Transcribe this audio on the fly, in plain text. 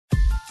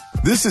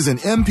This is an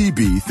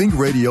MPB Think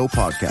Radio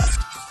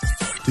podcast.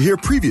 To hear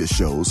previous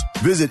shows,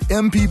 visit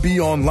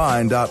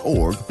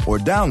mpbonline.org or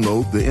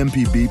download the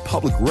MPB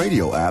Public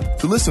Radio app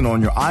to listen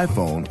on your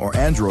iPhone or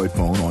Android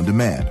phone on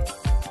demand.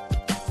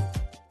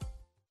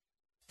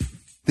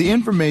 The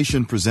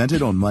information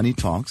presented on Money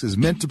Talks is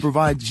meant to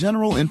provide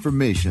general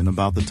information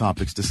about the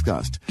topics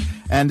discussed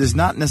and is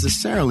not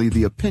necessarily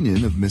the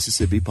opinion of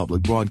Mississippi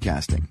Public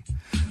Broadcasting.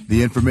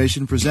 The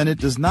information presented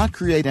does not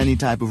create any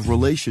type of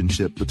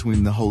relationship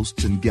between the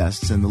hosts and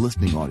guests and the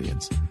listening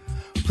audience.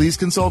 Please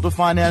consult a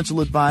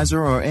financial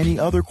advisor or any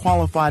other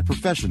qualified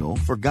professional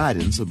for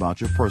guidance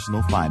about your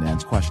personal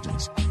finance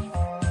questions.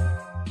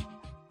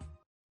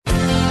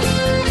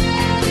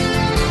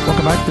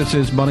 Welcome back. This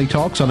is Money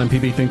Talks on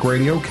MPB Think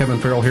Radio. Kevin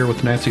Farrell here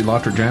with Nancy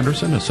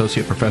Lottridge-Anderson,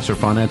 Associate Professor of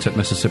Finance at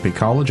Mississippi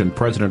College and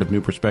President of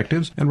New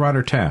Perspectives, and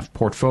Ryder Taff,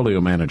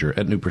 Portfolio Manager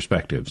at New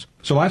Perspectives.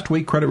 So last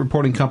week, credit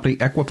reporting company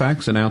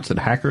Equifax announced that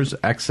hackers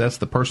accessed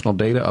the personal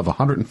data of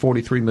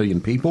 143 million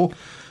people.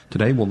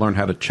 Today, we'll learn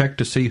how to check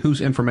to see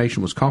whose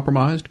information was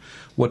compromised,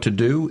 what to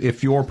do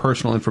if your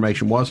personal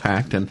information was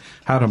hacked, and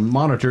how to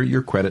monitor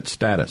your credit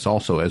status.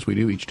 Also, as we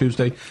do each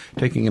Tuesday,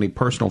 taking any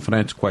personal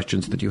finance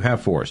questions that you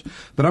have for us.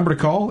 The number to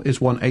call is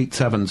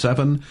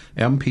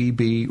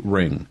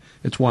 1-877-MPB-RING.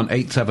 It's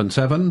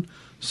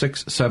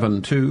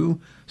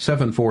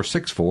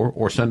 1-877-672-7464,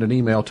 or send an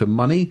email to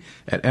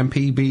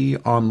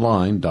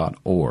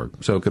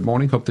money@mpbonline.org. So good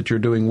morning. Hope that you're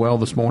doing well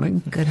this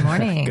morning. Good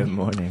morning. Good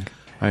morning.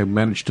 I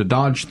managed to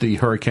dodge the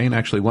hurricane,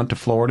 actually went to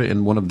Florida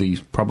in one of the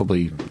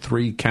probably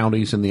 3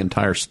 counties in the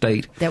entire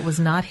state. That was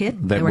not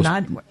hit? That was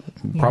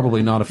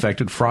probably not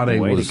affected. Friday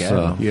was,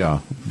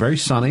 very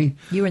sunny.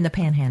 You were in the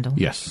Panhandle.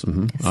 Yes,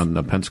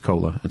 on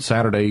Pensacola. And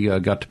Saturday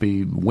got to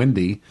be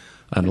windy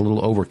and a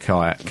little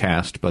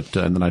overcast, but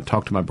and then I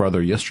talked to my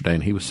brother yesterday,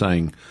 and he was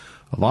saying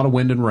a lot of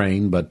wind and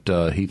rain, but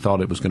he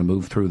thought it was going to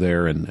move through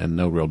there and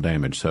no real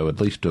damage. So at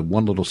least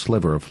one little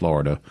sliver of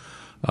Florida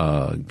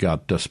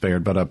got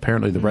spared, but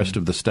apparently the rest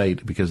of the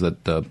state, because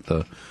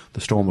the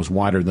storm was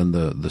wider than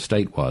the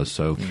state was.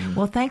 So,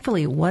 well,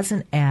 thankfully it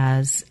wasn't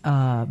as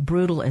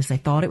brutal as they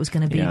thought it was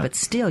going to be, but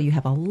still you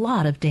have a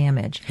lot of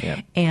damage,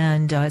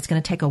 and it's going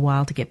to take a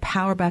while to get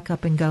power back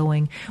up and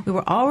going. We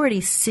were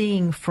already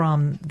seeing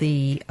from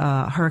the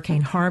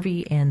Hurricane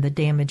Harvey and the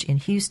damage in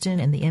Houston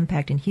and the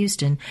impact in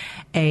Houston,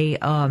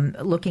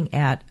 looking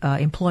at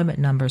employment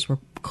numbers were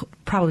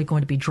probably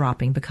going to be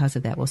dropping because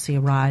of that. We'll see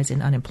a rise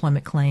in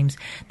unemployment claims.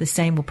 The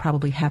same will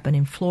probably happen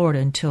in Florida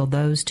until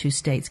those 2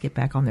 states get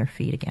back on their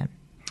feet again.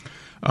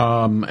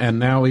 And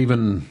now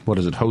even,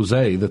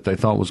 Jose, that they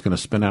thought was going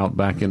to spin out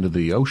back into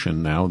the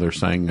ocean, now they're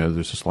saying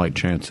there's a slight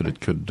chance that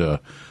it could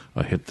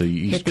hit the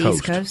East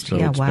Coast. So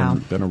it's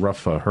been a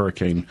rough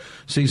hurricane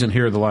season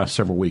here the last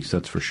several weeks,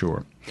 that's for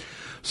sure.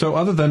 So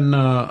other than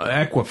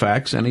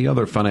Equifax, any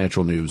other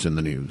financial news in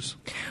the news?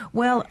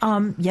 Well,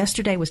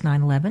 yesterday was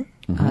 9/11,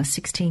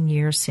 16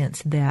 years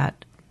since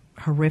that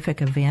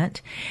horrific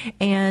event.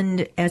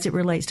 And as it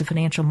relates to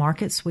financial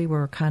markets, we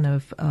were kind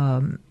of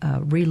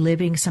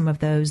reliving some of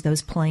those.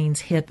 Those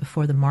planes hit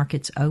before the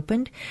markets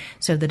opened.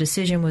 So the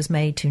decision was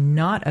made to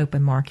not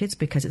open markets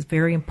because it's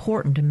very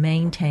important to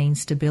maintain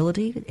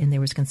stability. And there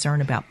was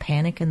concern about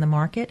panic in the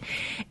market.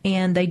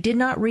 And they did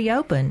not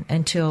reopen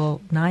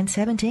until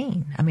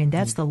 9/17. I mean,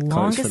 that's the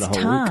longest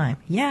time.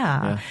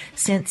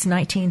 Since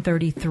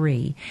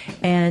 1933.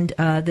 And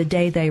the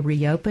day they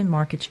reopened,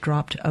 markets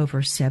dropped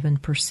over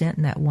 7%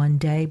 in that one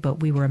day,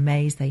 but we were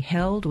amazed they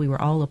held. We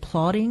were all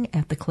applauding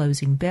at the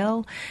closing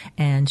bell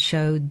and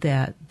showed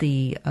that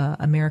the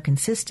American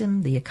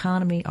system, the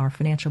economy, our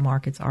financial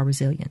markets are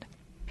resilient.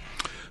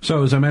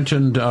 So as I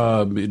mentioned,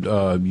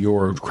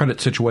 your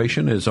credit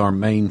situation is our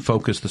main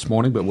focus this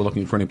morning, but we're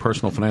looking for any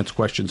personal finance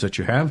questions that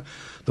you have.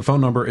 The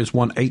phone number is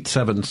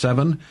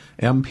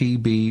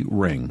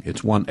 1-877-MPB-RING.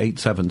 It's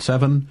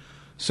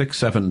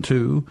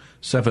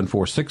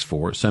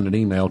 1-877-672-7464. Send an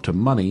email to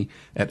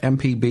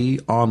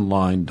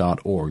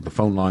money@mpbonline.org. The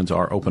phone lines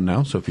are open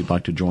now, so if you'd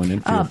like to join in,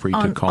 feel free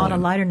to call in. On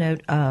a lighter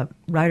note,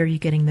 Ryder, are you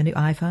getting the new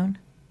iPhone?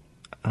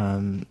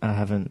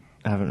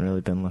 I haven't really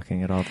been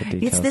looking at all the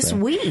details. It's this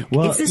week.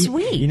 Well, it's this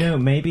week. You know,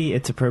 maybe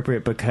it's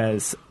appropriate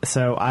because,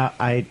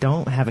 I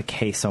don't have a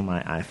case on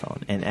my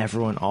iPhone, and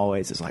everyone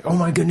always is like, "Oh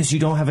my goodness, you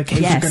don't have a case!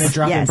 You're going to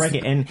drop and break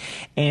it."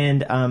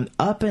 And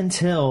up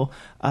until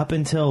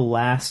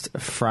last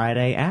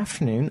Friday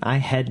afternoon, I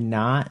had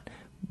not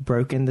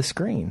broken the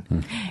screen.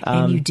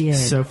 And you did.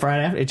 So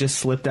Friday after, it just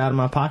slipped out of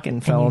my pocket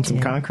and fell on some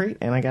concrete,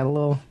 and I got a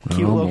little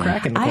cute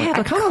crack in the corner. I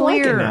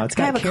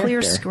have a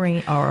clear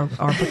screen or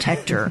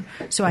protector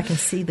so I can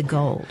see the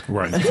gold.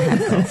 Right.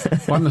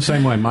 Well, I'm the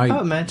same way.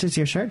 It matches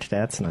your shirt today.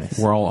 That's nice.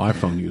 We're all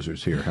iPhone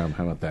users here. How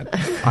about that?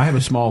 I have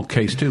a small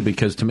case, too,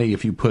 because to me,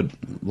 if you put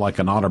like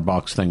an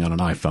OtterBox thing on an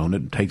iPhone,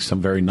 it takes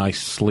some very nice,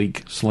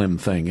 sleek, slim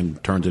thing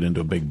and turns it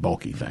into a big,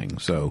 bulky thing.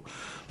 So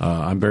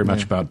I'm very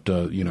much about,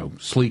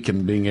 sleek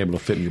and being able to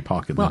fit in your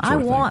pocket. Well, I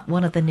want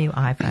one of the new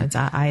iPhones.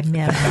 I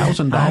met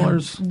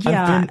 $1,000.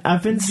 Yeah,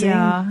 I've been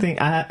seeing things.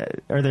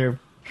 Are there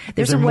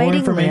There's a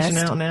waiting list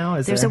out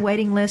now. There's a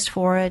waiting list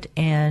for it,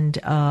 and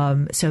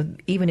so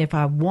even if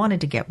I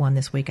wanted to get one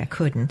this week, I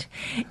couldn't.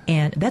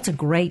 And that's a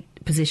great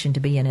position to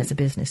be in as a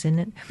business, isn't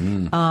it?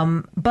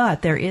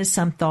 But there is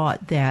some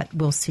thought that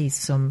we'll see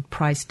some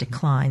price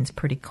declines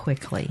pretty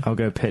quickly. I'll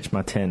go pitch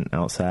my tent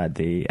outside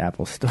the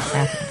Apple Store.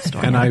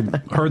 And I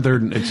heard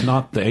it's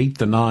not the 8,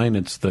 the 9,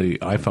 it's the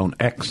iPhone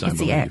X, I believe.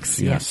 The X,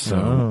 yes.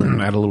 So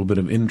add a little bit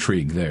of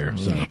intrigue there.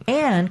 So.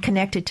 And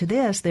connected to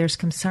this, there's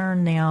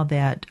concern now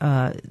that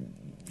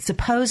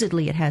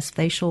supposedly it has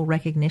facial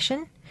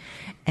recognition,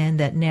 and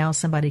that now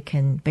somebody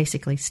can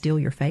basically steal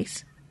your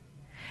face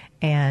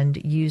and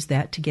use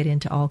that to get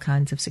into all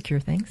kinds of secure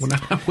things. Well, now,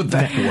 how would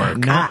that work?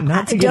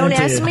 Not to don't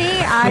ask me.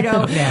 I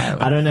don't know.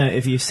 I don't know.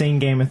 If you've seen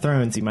Game of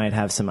Thrones, you might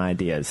have some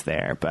ideas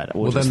there, but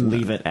we'll just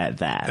leave it at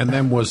that. And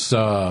then was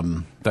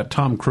that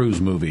Tom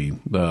Cruise movie.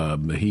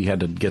 He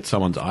had to get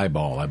someone's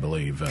eyeball, I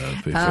believe,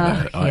 for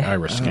that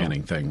iris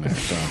scanning thing there.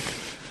 So.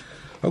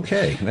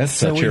 Okay,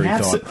 that's a cheery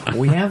thought.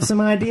 We have some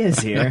ideas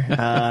here.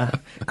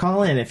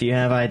 Call in if you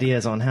have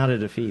ideas on how to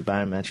defeat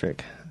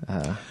biometric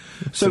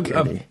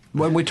security.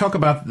 When we talk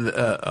about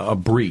a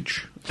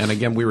breach, and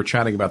again, we were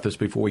chatting about this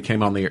before we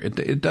came on the air,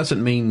 it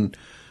doesn't mean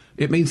 –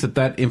 it means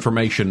that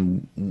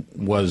information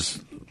was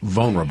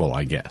vulnerable,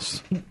 I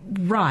guess.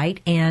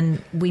 Right,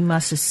 and we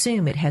must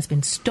assume it has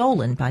been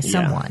stolen by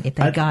someone if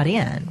they got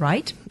in,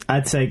 right?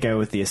 I'd say go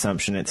with the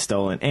assumption it's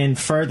stolen. And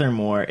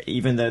furthermore,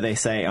 even though they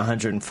say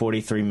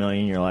 143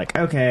 million, you're like,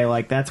 okay,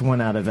 like that's 1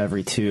 out of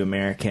every 2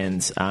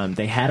 Americans.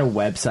 They had a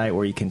website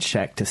where you can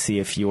check to see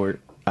if your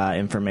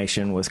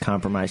information was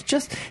compromised.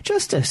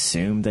 Just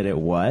assume that it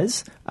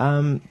was.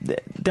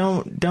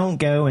 Don't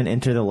go and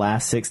enter the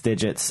last 6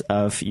 digits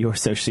of your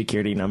Social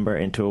Security number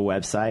into a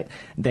website.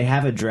 They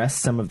have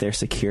addressed some of their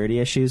security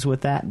issues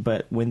with that,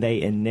 but when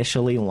they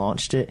initially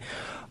launched it,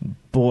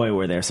 boy,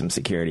 were there some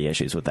security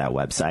issues with that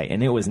website,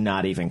 and it was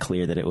not even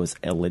clear that it was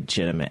a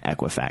legitimate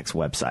Equifax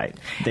website.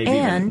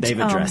 They've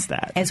addressed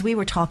that. As we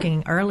were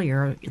talking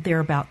earlier, there are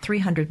about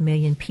 300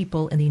 million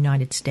people in the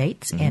United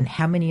States, and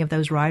how many of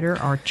those, Ryder,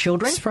 are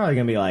children? It's probably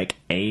going to be like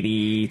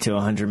 80 to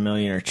 100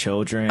 million are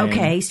children.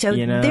 Okay, so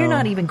they're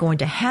not even going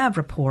to have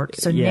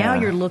reports. So now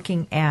you're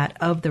looking at,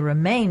 of the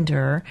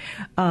remainder,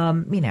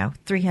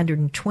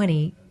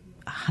 320,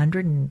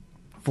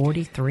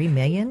 143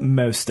 million?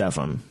 Most of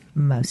them.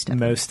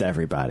 Most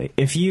everybody.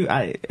 If you,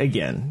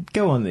 again,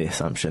 go on the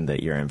assumption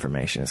that your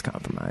information is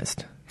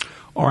compromised.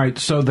 All right.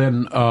 So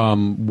then,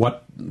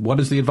 what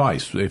is the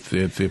advice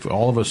if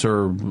all of us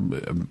are,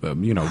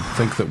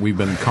 think that we've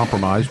been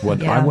compromised?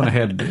 I went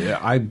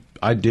ahead.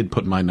 I did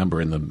put my number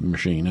in the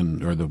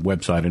machine or the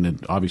website, and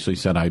it obviously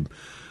said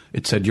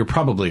It said you're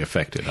probably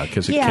affected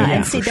because it can't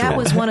and see, that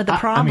was one of the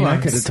problems. I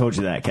could have told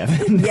you that,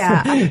 Kevin.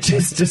 Yeah,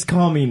 just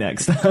call me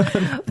next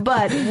time.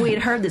 But we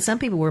had heard that some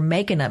people were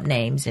making up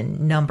names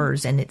and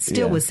numbers, and it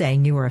still was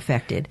saying you were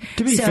affected.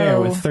 To be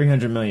fair, with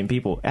 300 million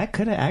people, that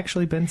could have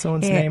actually been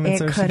someone's name and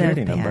social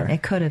security number.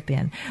 It could have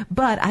been.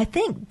 But I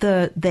think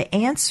the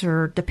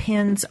answer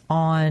depends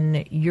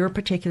on your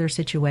particular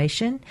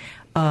situation.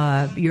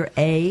 Your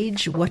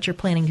age, what you're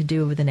planning to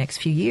do over the next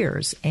few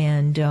years.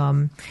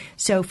 And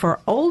so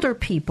for older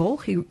people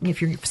who,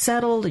 if you're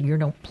settled and you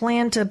don't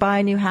plan to buy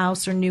a new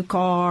house or new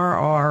car,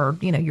 or,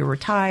 you're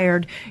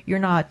retired, you're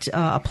not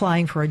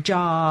applying for a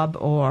job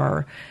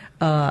or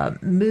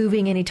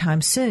moving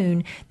anytime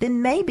soon,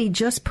 then maybe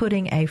just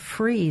putting a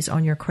freeze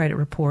on your credit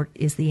report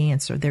is the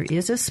answer. There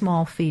is a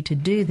small fee to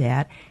do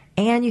that,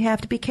 and you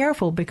have to be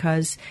careful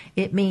because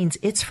it means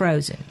it's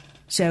frozen.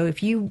 So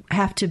if you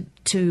have to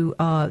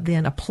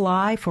then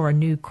apply for a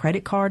new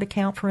credit card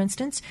account, for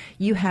instance,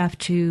 you have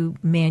to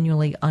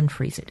manually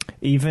unfreeze it.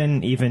 Even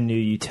new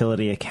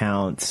utility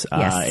accounts,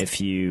 if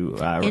you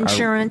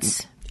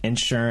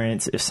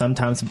insurance, if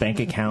sometimes bank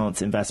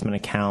accounts, investment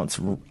accounts,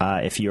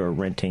 if you're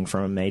renting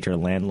from a major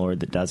landlord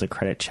that does a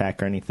credit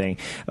check or anything,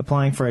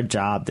 applying for a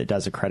job that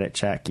does a credit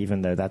check,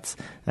 even though that's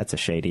a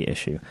shady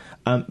issue.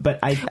 But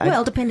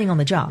depending on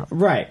the job.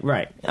 Right.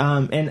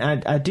 And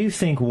I do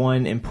think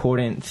one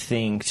important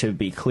thing to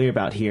be clear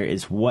about here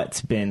is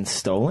what's been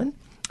stolen.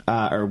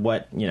 Or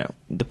what,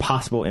 the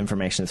possible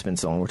information that's been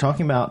stolen. We're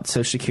talking about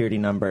Social Security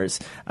numbers,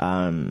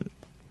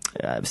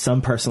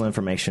 some personal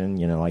information,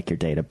 like your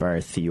date of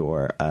birth,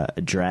 your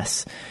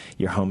address,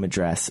 your home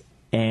address,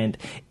 and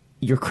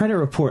your credit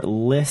report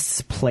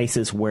lists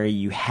places where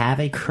you have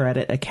a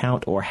credit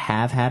account or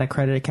have had a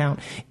credit account.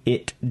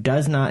 It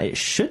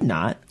should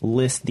not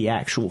list the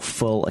actual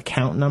full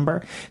account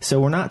number.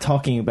 So we're not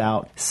talking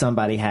about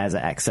somebody has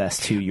access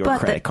to your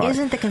credit card.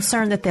 Isn't the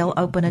concern that they'll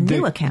open a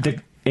new account?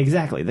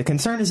 Exactly. The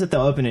concern is that they'll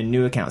open a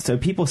new account. So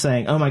people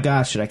saying, oh my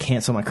gosh, should I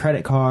cancel my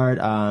credit card?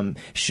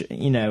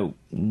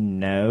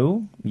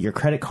 No, your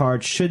credit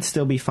card should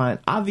still be fine.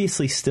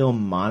 Obviously still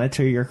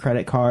monitor your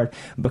credit card,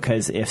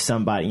 because if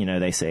somebody,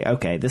 they say,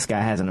 okay, this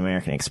guy has an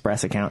American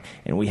Express account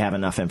and we have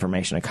enough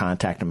information to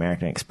contact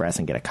American Express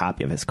and get a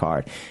copy of his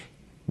card.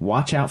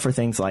 Watch out for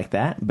things like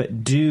that,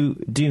 but do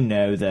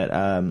know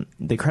that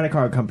the credit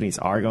card companies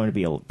are going to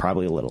be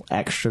probably a little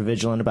extra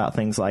vigilant about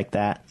things like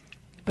that.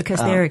 Because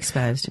they're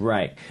exposed.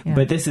 Right. Yeah.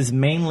 But this is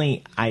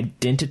mainly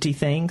identity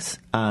things.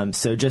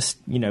 So just,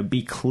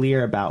 be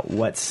clear about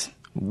what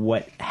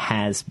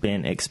has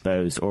been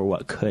exposed or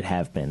what could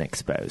have been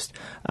exposed.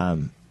 All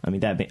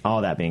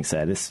that being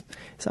said, it's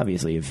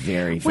obviously a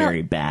very,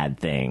 very bad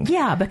thing.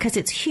 Yeah, because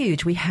it's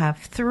huge. We have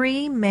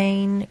 3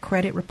 main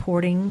credit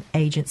reporting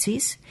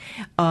agencies,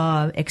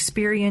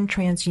 Experian,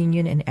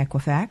 TransUnion, and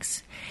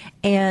Equifax.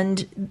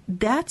 And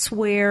that's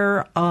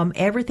where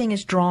everything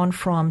is drawn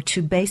from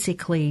to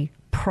basically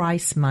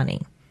price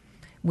money.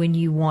 When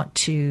you want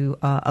to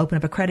open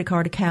up a credit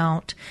card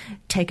account,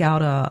 take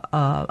out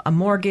a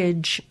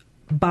mortgage,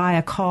 buy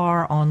a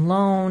car on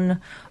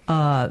loan,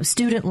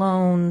 student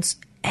loans,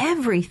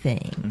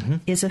 everything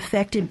is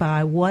affected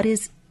by what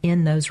is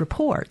in those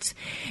reports.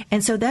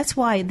 And so that's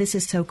why this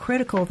is so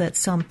critical that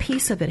some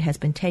piece of it has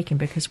been taken,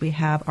 because we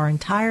have our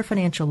entire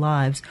financial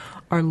lives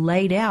are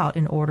laid out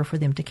in order for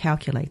them to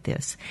calculate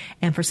this.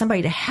 And for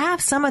somebody to have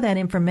some of that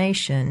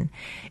information,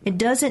 it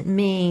doesn't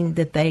mean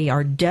that they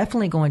are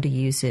definitely going to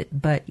use it.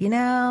 But,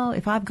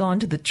 if I've gone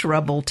to the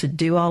trouble to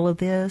do all of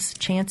this,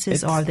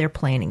 chances are they're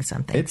planning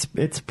something.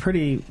 It's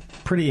pretty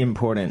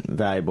important,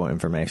 valuable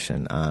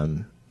information.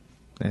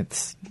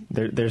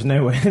 There's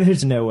no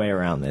way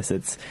around this.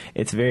 It's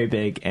very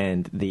big,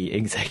 and the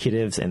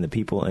executives and the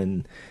people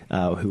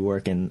who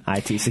work in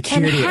IT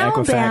security and how at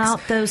Equifax.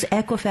 About those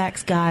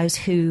Equifax guys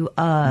who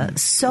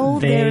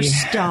sold their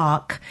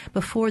stock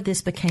before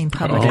this became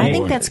public? I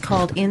think that's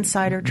called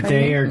insider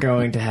trading. They are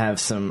going to have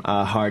some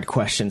hard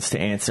questions to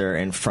answer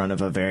in front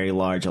of a very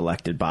large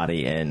elected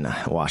body in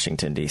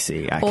Washington,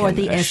 D.C. Or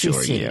the assure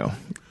SEC. You.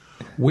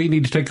 We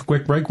need to take a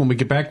quick break. When we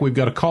get back, we've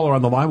got a caller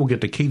on the line. We'll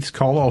get to Keith's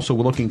call. Also,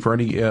 we're looking for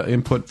any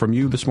input from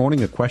you this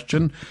morning, a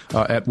question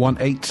at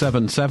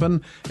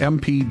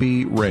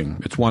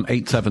 1-877-MPB-RING. It's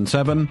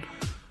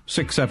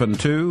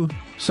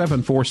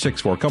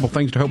 1-877-672-7464. A couple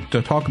things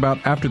to talk about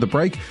after the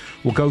break.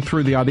 We'll go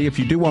through the idea if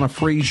you do want to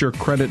freeze your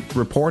credit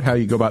report, how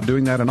you go about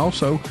doing that, and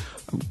also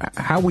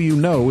how will you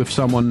know if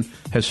someone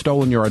has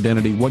stolen your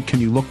identity? What can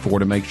you look for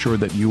to make sure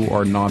that you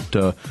are not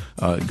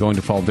going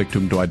to fall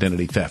victim to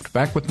identity theft?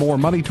 Back with more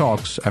Money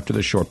Talks after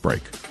this short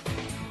break.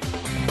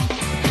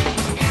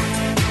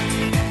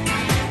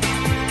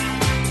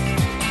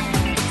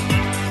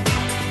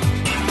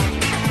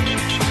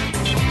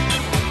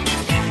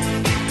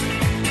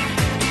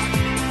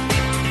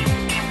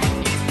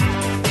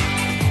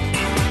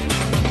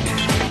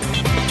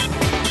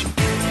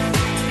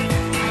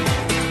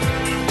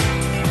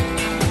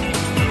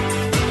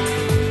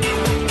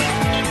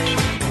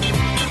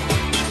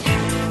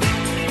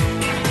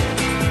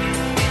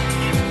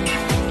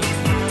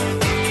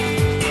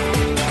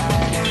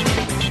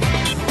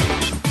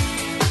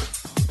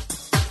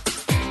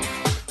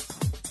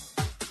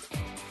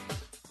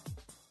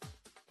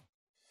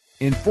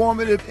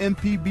 Informative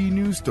MPB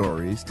news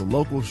stories, the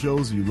local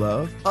shows you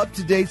love,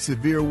 up-to-date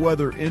severe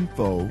weather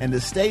info, and a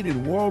state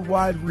and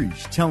worldwide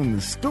reach telling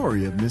the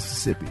story of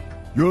Mississippi.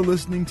 You're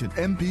listening to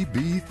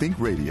MPB Think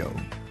Radio.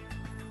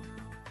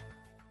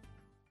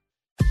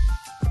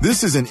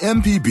 This is an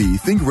MPB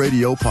Think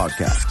Radio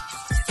podcast.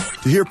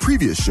 To hear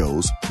previous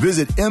shows,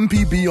 visit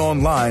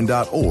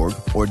mpbonline.org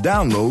or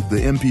download the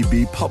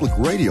MPB Public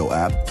Radio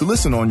app to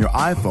listen on your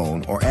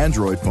iPhone or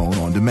Android phone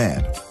on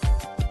demand.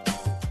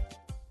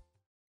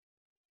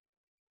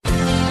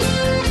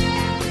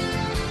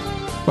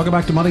 Welcome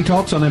back to Money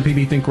Talks on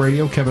MPB Think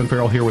Radio. Kevin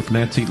Farrell here with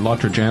Nancy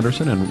Lottridge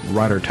Anderson and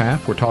Ryder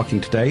Taff. We're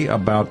talking today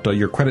about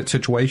your credit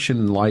situation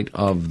in light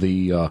of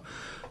the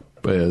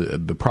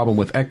problem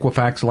with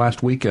Equifax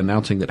last week,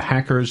 announcing that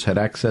hackers had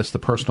accessed the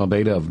personal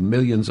data of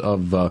millions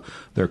of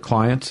their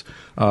clients.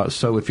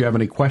 So if you have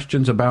any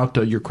questions about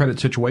your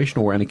credit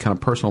situation or any kind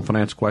of personal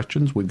finance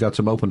questions, we've got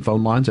some open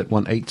phone lines at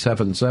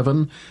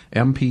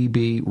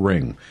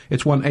 1-877-MPB-RING.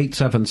 It's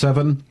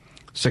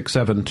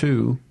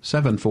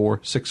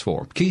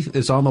 1-877-672-7464. Keith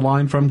is on the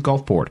line from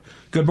Gulfport.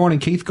 Good morning,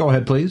 Keith. Go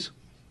ahead, please.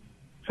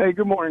 Hey,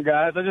 good morning,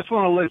 guys. I just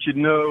want to let you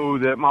know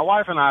that my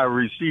wife and I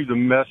received a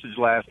message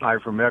last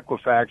night from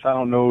Equifax. I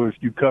don't know if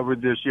you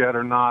covered this yet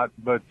or not,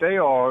 but they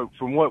are,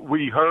 from what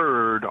we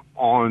heard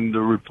on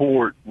the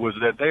report, was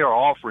that they are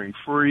offering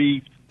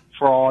free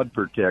fraud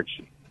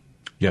protection.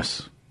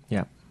 Yes.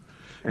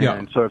 Yeah.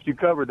 And so if you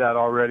covered that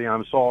already,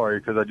 I'm sorry,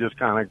 because I just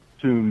kind of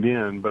tuned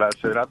in. But I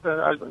said, I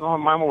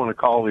want to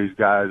call these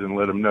guys and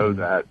let them know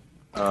that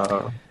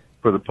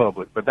for the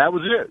public. But that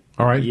was it.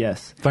 All right.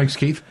 Yes. Thanks,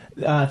 Keith.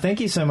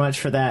 Thank you so much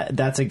for that.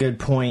 That's a good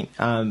point.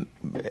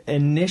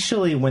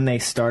 Initially, when they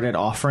started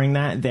offering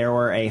that, there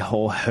were a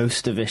whole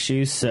host of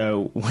issues.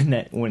 So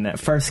when that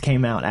first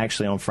came out,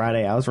 actually on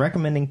Friday, I was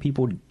recommending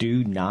people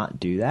do not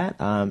do that.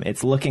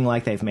 It's looking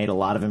like they've made a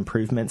lot of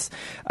improvements.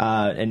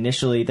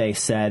 Initially, they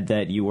said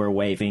that you were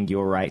waiving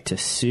your right to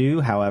sue.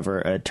 However,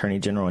 Attorney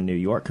General in New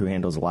York, who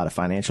handles a lot of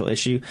financial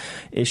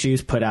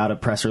issues, put out a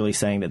press release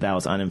saying that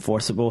was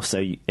unenforceable.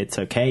 So it's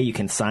okay. You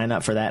can sign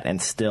up for that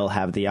and still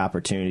have the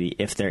opportunity,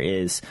 if there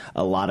is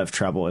a lot of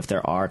trouble, if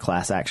there are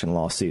class action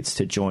lawsuits,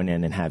 to join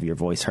in and have your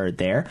voice heard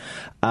there.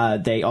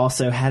 They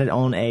also had it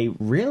on a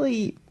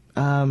really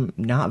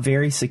not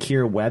very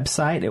secure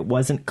website. It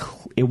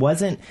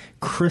wasn't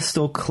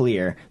crystal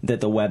clear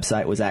that the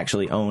website was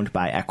actually owned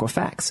by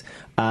Equifax.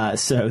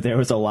 So there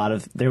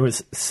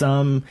was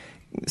some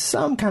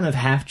kind of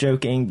half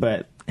joking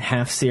but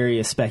half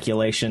serious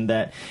speculation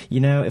that,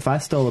 if I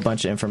stole a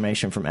bunch of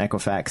information from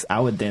Equifax, I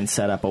would then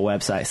set up a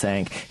website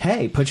saying,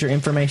 hey, put your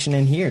information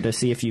in here to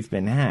see if you've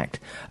been hacked.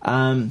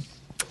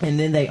 And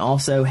then they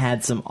also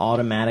had some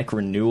automatic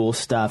renewal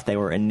stuff. They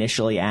were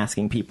initially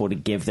asking people to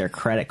give their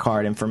credit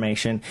card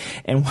information.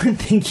 And one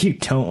thing you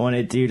don't want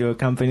to do to a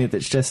company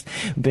that's just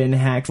been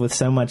hacked with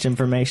so much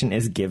information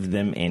is give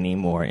them any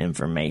more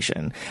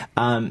information.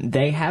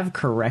 They have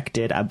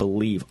corrected, I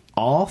believe,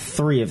 all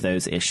three of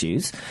those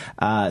issues.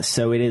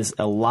 So it is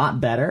a lot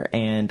better.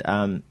 And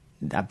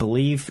I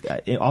believe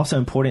also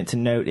important to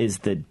note is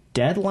the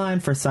deadline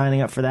for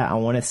signing up for that, I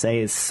want to say,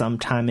 is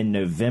sometime in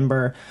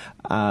November.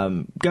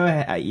 Go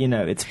ahead.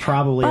 It's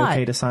probably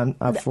okay to sign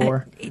up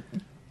for.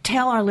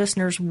 Tell our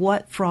listeners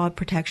what fraud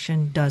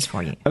protection does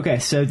for you. Okay,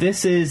 so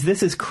this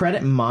is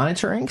credit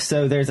monitoring.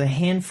 So there's a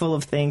handful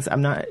of things.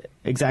 I'm not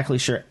exactly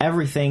sure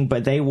everything,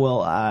 but they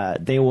will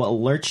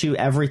alert you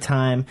every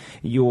time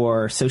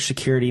your Social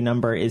Security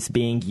number is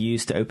being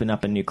used to open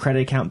up a new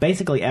credit account.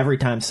 Basically, every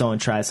time someone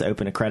tries to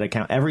open a credit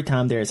account, every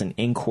time there's an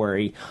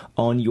inquiry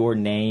on your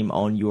name,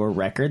 on your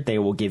record, they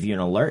will give you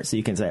an alert. So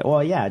you can say,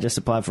 well, yeah, I just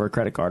applied for a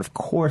credit card. Of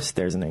course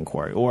there's an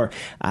inquiry. Or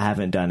I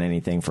haven't done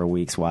anything for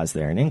weeks. Why is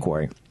there an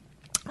inquiry?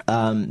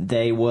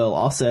 They will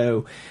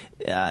also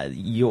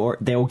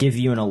they will give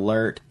you an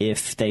alert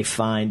if they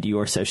find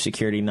your Social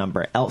Security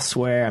number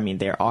elsewhere. I mean,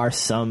 there are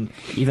some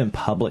even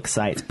public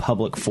sites,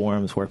 public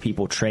forums where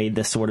people trade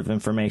this sort of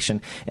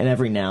information, and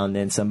every now and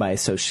then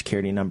somebody's Social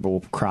Security number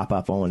will crop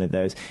up on one of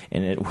those,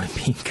 and it would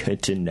be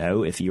good to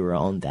know if you were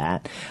on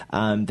that.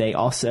 It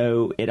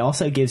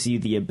also gives you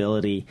the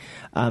ability.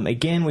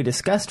 Again, we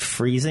discussed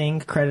freezing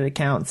credit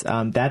accounts.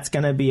 That's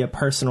going to be a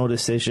personal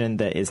decision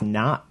that is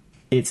not.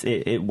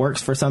 It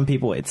works for some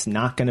people. It's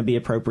not going to be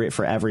appropriate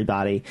for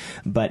everybody.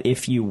 But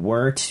if you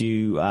were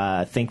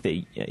to think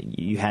that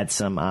you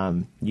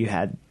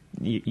had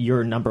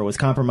your number was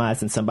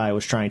compromised and somebody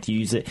was trying to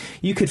use it,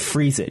 you could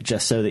freeze it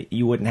just so that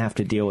you wouldn't have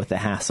to deal with the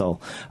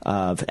hassle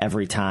of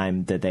every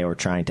time that they were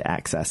trying to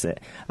access it.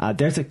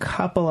 There's a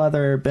couple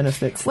other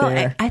benefits there.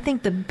 Well, I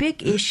think the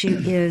big issue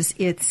is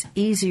it's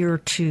easier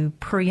to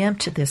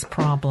preempt this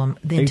problem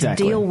than to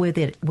deal with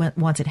it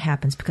once it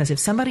happens. Because if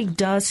somebody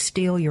does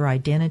steal your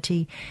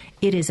identity,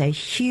 it is a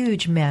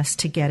huge mess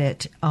to get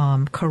it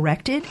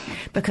corrected,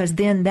 because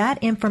then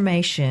that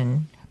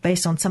information,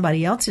 based on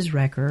somebody else's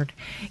record,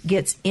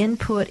 gets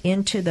input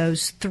into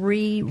those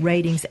three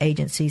ratings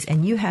agencies,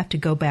 and you have to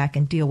go back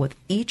and deal with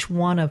each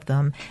one of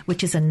them,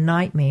 which is a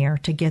nightmare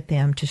to get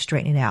them to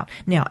straighten it out.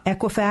 Now,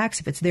 Equifax,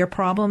 if it's their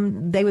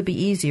problem, they would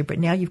be easier, but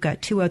now you've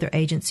got two other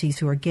agencies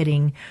who are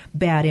getting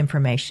bad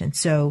information.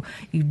 So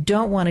you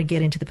don't want to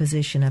get into the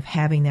position of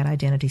having that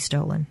identity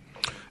stolen.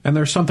 And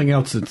there's something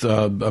else that's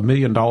 $1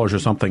 million or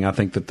something. I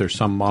think that there's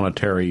some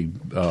monetary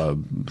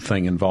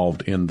thing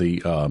involved in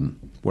the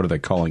what are they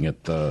calling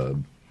it?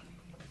 And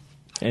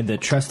the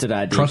Trusted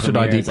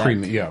ID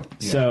Premium. Yeah.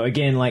 So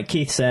again, like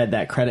Keith said,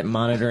 that credit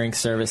monitoring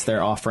service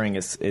they're offering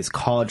is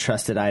called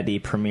Trusted ID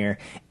Premier.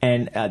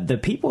 And the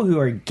people who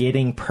are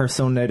getting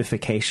personal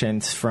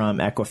notifications from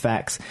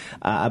Equifax,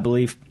 I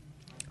believe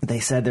they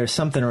said there's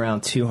something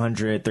around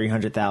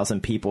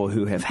 300,000 people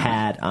who have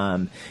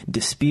had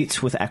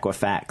disputes with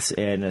Equifax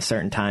in a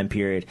certain time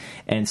period.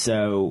 And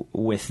so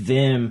with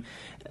them,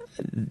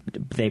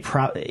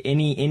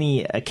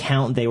 any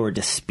account they were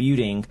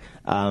disputing,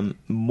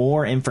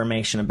 more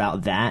information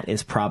about that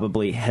has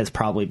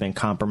probably been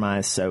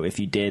compromised. So if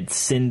you did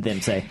send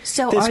them, say,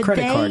 this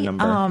credit card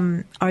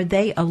number, are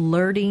they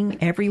alerting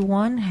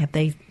everyone? Have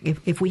they?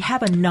 If we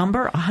have a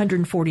number,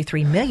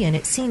 143 million,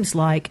 it seems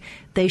like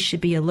they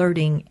should be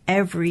alerting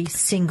every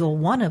single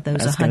one of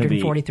those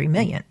 143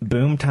 million.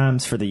 Boom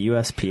times for the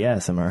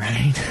USPS, am I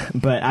right?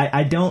 But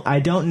I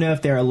don't know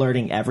if they're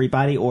alerting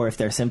everybody or if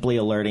they're simply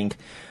alerting.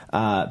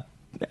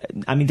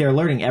 They're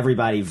alerting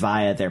everybody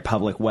via their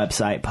public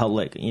website,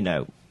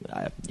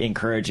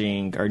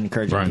 encouraging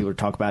right. people to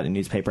talk about it in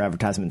newspaper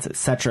advertisements,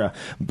 etc.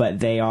 But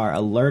they are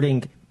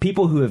alerting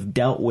people who have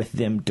dealt with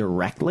them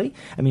directly.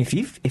 I mean,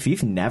 if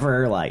you've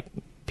never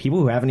people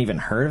who haven't even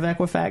heard of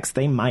Equifax,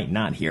 they might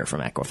not hear from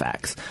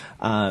Equifax.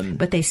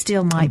 But they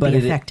still might be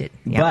affected.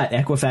 But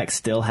Equifax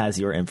still has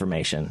your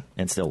information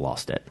and still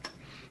lost it.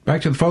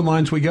 Back to the phone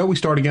lines we go. We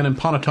start again in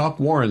Pontotoc.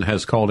 Warren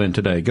has called in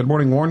today. Good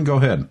morning, Warren. Go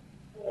ahead.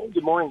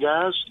 Good morning,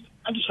 guys.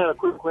 I just had a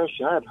quick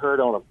question. I had heard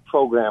on a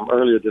program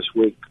earlier this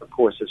week, of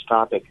course, this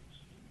topic.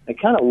 They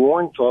kind of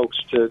warned folks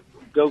to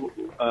go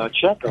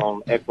check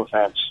on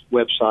Equifax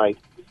website,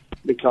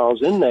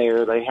 because in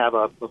there they have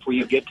before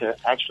you get to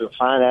actually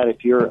find out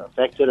if you're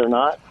affected or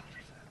not,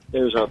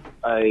 there's a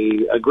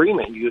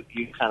agreement you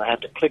kind of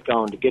have to click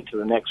on to get to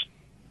the next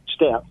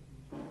step.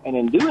 And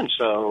in doing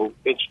so,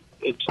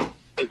 it's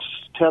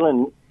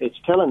telling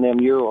them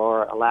you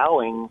are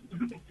allowing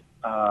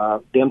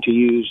them to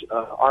use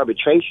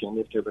arbitration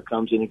if there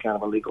becomes any kind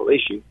of a legal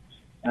issue.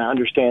 And I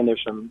understand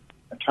there's some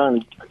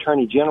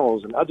attorney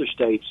generals in other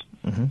states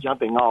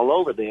jumping all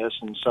over this,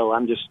 and so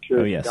I'm just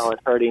curious if y'all have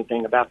heard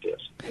anything about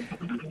this.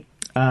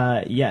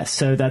 Yes,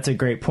 so that's a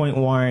great point,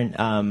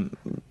 Warren.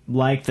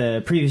 Like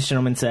the previous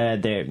gentleman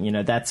said,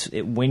 that's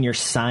when you're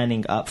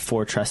signing up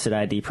for Trusted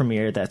ID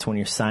Premier. That's when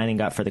you're signing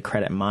up for the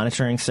credit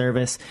monitoring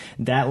service.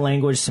 That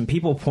language, some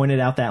people pointed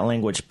out that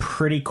language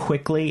pretty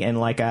quickly, and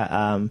like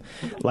I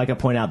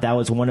point out, that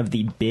was one of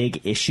the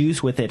big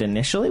issues with it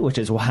initially, which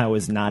is why I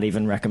was not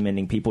even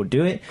recommending people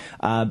do it.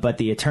 But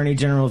the Attorney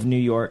General of New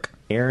York,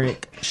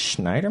 Eric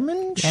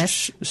Schneiderman,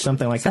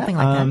 something like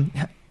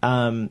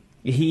that.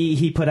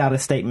 He put out a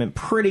statement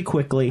pretty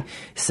quickly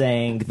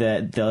saying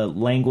that the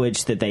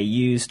language that they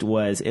used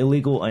was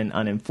illegal and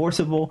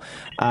unenforceable,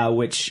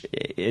 which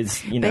is,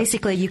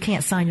 basically you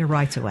can't sign your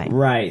rights away.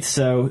 Right.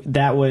 So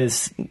that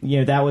was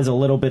a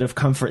little bit of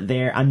comfort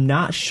there. I'm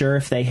not sure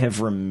if they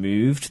have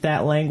removed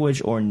that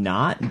language or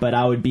not, but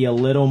I would be a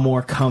little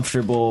more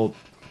comfortable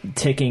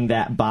ticking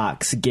that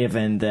box,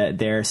 given that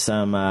there's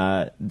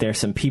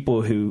some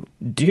people who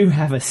do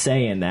have a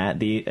say in that.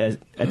 The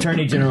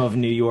Attorney General of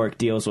New York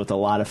deals with a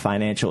lot of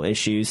financial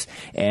issues,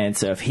 and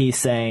so if he's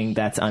saying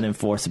that's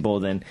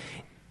unenforceable, then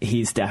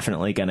he's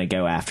definitely going to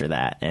go after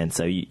that. And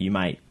so you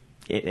might.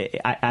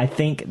 I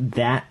think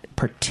that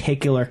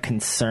particular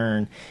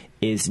concern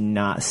is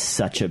not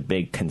such a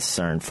big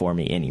concern for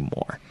me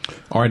anymore.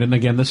 All right, and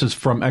again, this is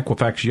from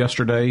Equifax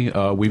yesterday.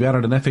 We've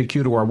added an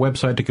FAQ to our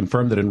website to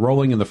confirm that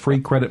enrolling in the free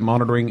credit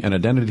monitoring and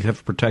identity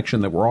theft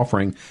protection that we're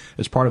offering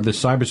as part of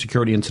this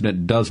cybersecurity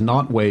incident does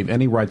not waive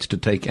any rights to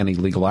take any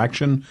legal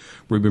action.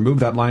 We removed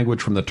that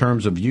language from the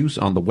terms of use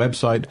on the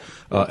website,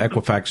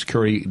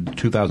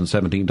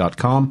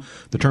 EquifaxSecurity2017.com.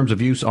 The terms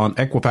of use on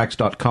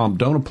Equifax.com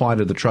don't apply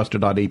to the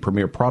Trusted ID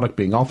Premier product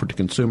being offered to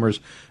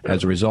consumers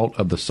as a result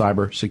of the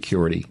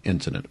cybersecurity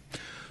incident.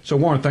 So,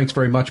 Warren, thanks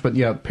very much. But,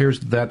 yeah, it appears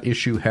that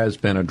issue has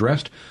been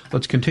addressed.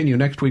 Let's continue.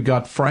 Next, we've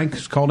got Frank,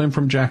 who's called in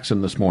from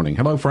Jackson this morning.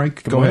 Hello,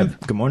 Frank. Go ahead.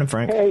 Good morning,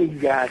 Frank. Hey,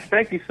 guys.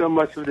 Thank you so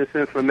much for this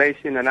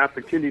information and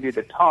opportunity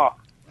to talk.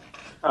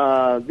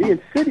 The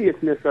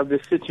insidiousness of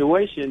this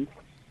situation,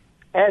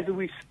 as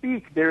we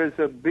speak, there is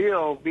a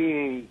bill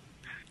being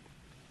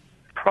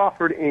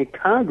proffered in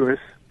Congress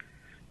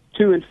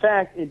to, in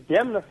fact,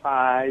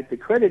 indemnify the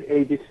credit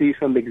agency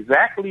from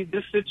exactly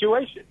this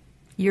situation.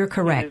 You're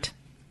correct.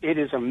 It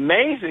is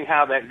amazing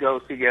how that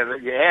goes together.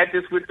 You add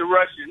this with the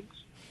Russians,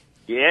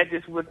 you add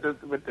this with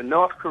the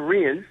North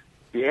Koreans,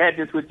 you add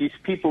this with these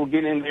people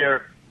getting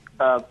their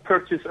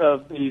purchase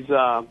of these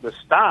the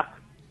stock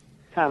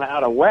kind of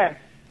out of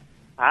whack.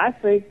 I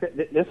think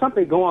that there's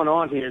something going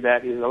on here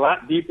that is a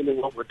lot deeper than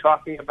what we're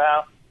talking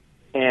about,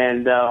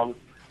 and our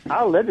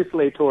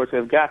legislators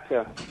have got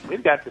to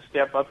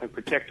step up and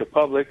protect the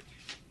public,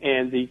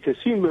 and the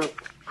Consumer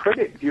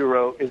Credit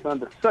Bureau is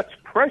under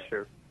such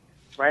pressure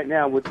right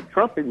now with the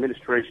Trump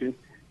administration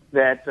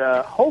that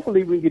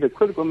hopefully we get a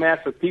critical mass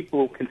of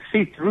people who can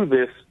see through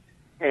this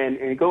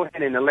and go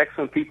ahead and elect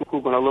some people who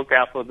are going to look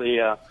out for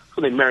the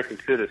American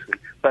citizen.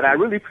 But I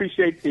really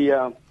appreciate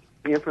the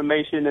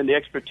information and the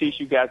expertise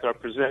you guys are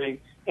presenting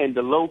and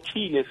the low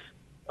keyness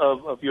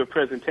of your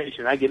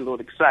presentation. I get a little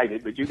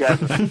excited, but you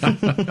guys are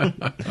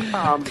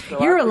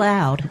so you're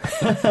allowed.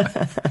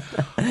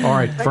 All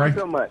right, Frank. Thank you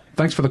so much.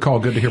 Thanks for the call.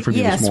 Good to hear from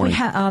you this morning.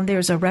 Yes,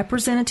 there's a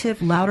Representative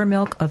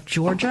Loudermilk of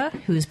Georgia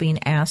who is being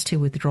asked to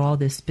withdraw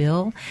this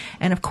bill.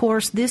 And, of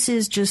course, this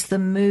is just the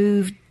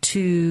move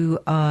to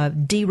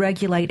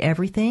deregulate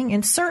everything.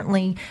 And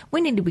certainly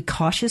we need to be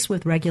cautious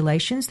with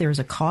regulations. There's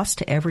a cost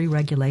to every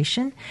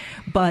regulation.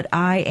 But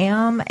I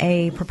am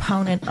a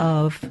proponent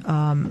of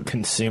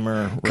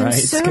consumer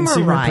rights,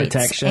 consumer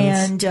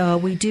protections.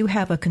 And we do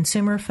have a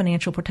Consumer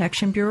Financial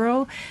Protection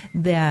Bureau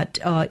that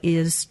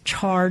is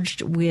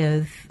charged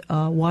with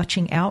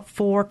watching out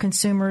for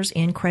consumers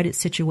in credit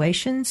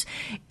situations.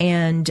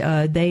 And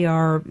there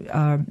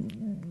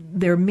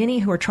are many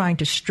who are trying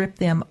to strip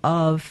them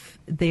of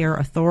their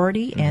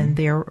authority and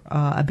their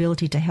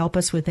ability to help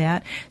us with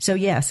that. So,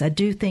 yes, I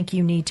do think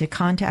you need to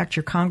contact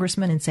your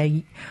congressman and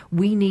say,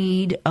 we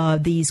need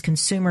these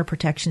consumer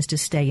protections to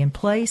stay in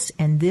place.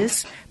 And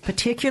this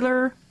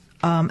particular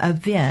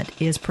event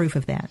is proof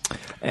of that.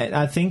 And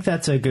I think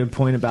that's a good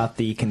point about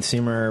the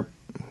consumer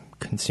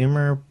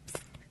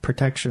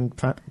protection,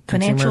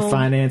 Consumer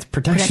Finance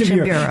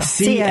Protection Bureau,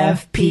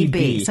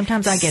 CFPB.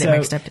 Sometimes I get it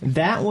mixed up.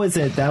 That was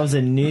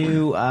a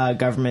new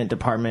government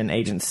department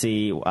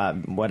agency,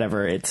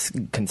 whatever it's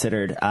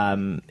considered,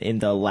 in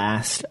the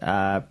last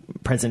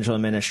presidential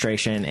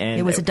administration, and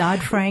it was a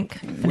Dodd-Frank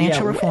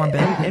financial reform bill.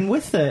 And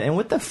with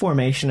the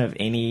formation of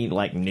any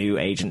new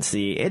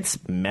agency, it's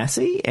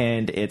messy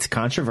and it's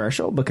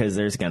controversial because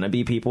there's going to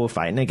be people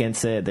fighting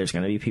against it. There's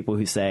going to be people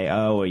who say,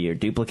 "Oh, well, you're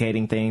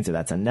duplicating things, or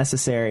that's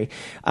unnecessary."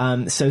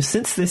 So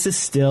since this is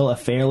still still a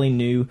fairly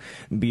new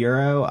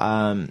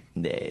bureau.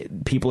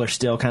 People are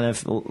still kind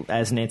of,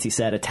 as Nancy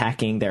said,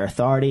 attacking their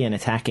authority and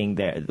attacking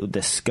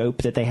the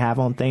scope that they have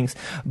on things.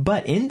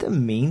 But in the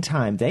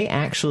meantime,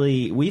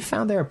 we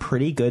found they're a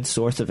pretty good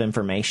source of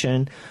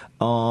information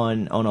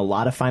on a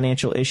lot of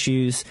financial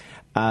issues.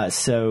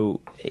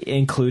 So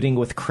including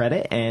with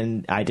credit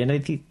and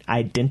identity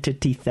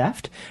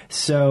theft.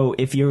 So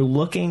if you're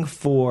looking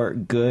for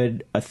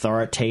good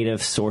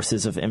authoritative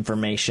sources of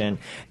information,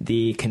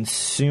 the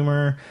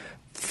Consumer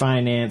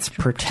Finance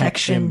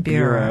Protection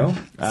Bureau,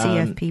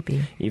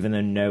 CFPB. Even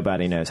though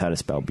nobody knows how to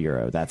spell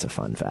bureau, that's a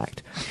fun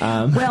fact.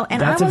 Well,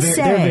 and I will say,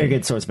 they're a very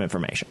good source of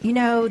information.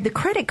 The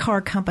credit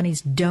card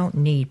companies don't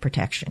need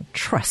protection.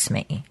 Trust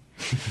me.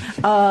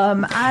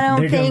 I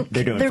don't think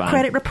the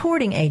credit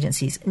reporting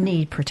agencies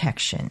need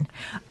protection.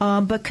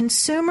 But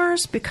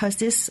consumers, because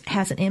this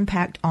has an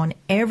impact on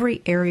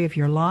every area of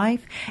your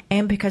life,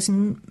 and because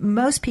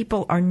most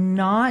people are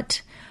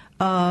not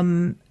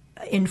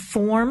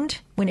informed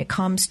when it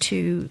comes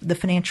to the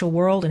financial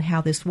world and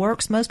how this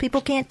works. Most people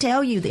can't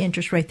tell you the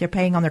interest rate they're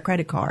paying on their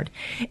credit card.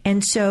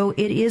 And so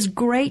it is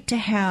great to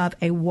have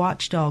a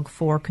watchdog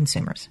for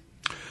consumers.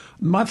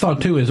 My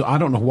thought, too, is I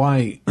don't know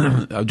why,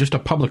 just a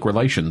public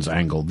relations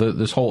angle,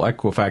 this whole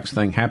Equifax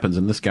thing happens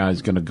and this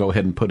guy's going to go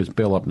ahead and put his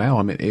bill up now.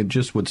 I mean, it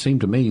just would seem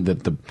to me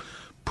that the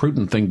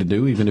prudent thing to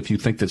do, even if you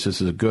think this is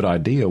a good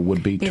idea,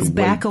 would be to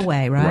back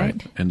away,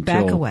 right? Until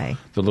back away.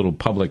 The little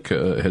public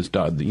has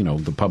died,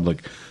 the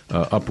public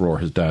uproar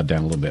has died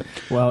down a little bit.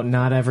 Well,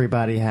 not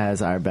everybody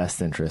has our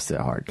best interests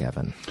at heart,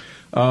 Kevin.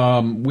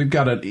 We've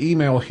got an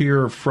email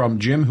here from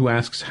Jim who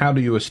asks, how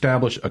do you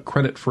establish a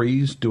credit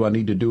freeze? Do I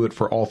need to do it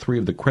for all three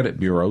of the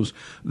credit bureaus?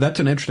 That's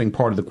an interesting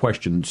part of the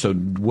question. So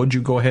would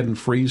you go ahead and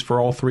freeze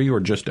for all three or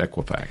just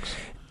Equifax?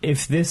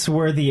 If this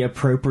were the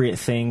appropriate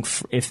thing,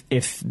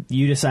 if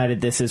you decided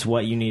this is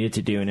what you needed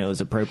to do and it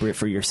was appropriate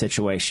for your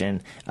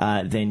situation,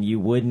 then you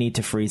would need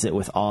to freeze it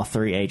with all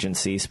three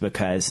agencies,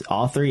 because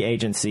all three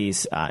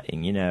agencies,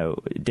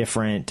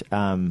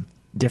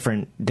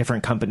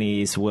 different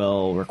companies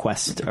will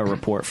request a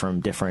report from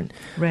different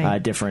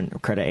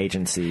credit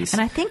agencies.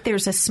 And I think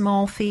there's a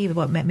small fee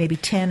of maybe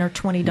 $10 or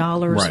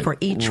 $20 for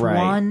each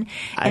one.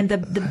 And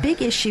the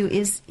big issue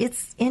is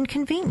it's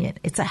inconvenient.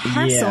 It's a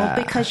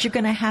hassle because you're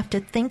going to have to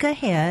think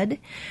ahead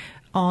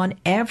on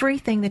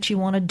everything that you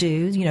want to do.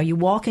 You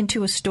walk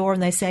into a store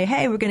and they say,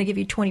 hey, we're going to give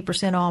you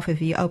 20% off if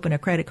you open a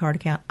credit card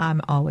account. I'm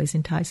always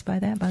enticed by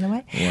that, by the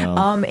way.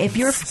 Well, if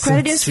your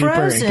credit is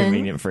frozen. Super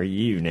inconvenient for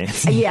you,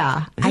 Nancy.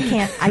 Yeah, I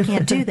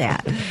can't do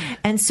that.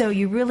 And so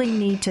you really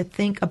need to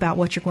think about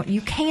what you're going. You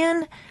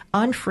can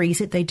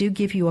unfreeze it. They do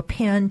give you a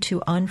PIN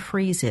to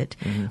unfreeze it.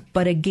 Mm-hmm.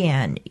 But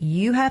again,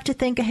 you have to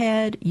think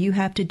ahead. You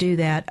have to do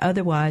that.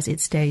 Otherwise, it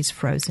stays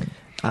frozen.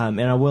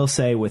 And I will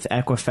say with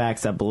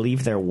Equifax, I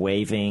believe they're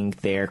waiving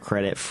their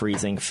credit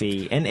freezing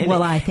fee. And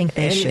I think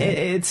they should.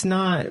 It's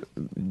not,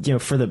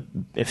 for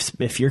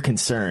if you're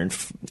concerned,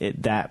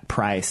 that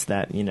price,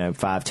 that $5,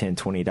 $10,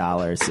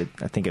 $20,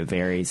 I think it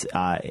varies,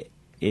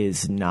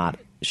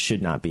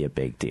 should not be a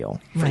big deal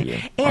for you.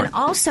 And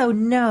also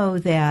know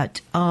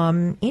that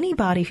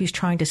anybody who's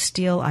trying to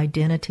steal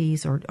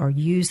identities or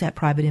use that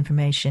private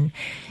information,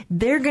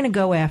 they're going to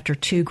go after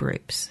two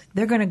groups.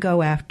 They're going to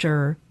go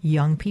after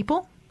young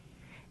people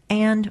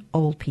and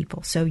old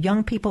people. So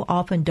young people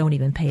often don't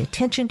even pay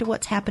attention to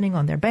what's happening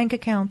on their bank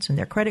accounts and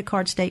their credit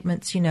card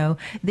statements.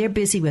 They're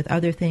busy with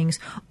other things.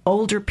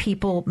 Older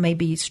people may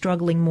be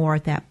struggling more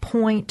at that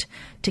point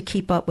to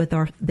keep up with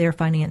their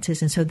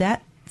finances. And so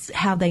that's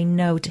how they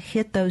know to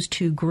hit those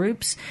two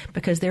groups,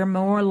 because they're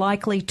more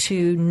likely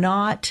to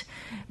not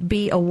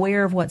be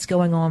aware of what's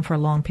going on for a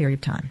long period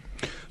of time.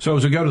 So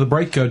as we go to the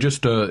break,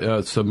 just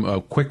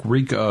some quick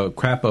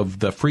recap of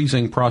the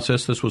freezing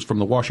process. This was from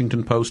the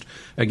Washington Post.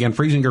 Again,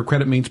 freezing your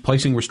credit means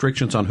placing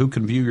restrictions on who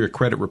can view your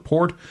credit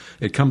report.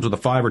 It comes with a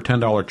 $5 or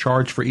 $10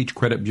 charge for each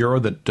credit bureau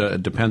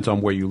that depends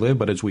on where you live.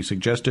 But as we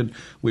suggested,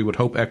 we would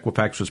hope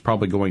Equifax was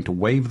probably going to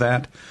waive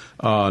that.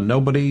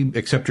 Nobody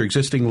except your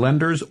existing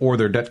lenders or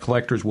their debt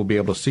collectors will be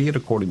able to see it,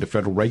 according to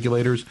federal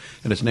regulators.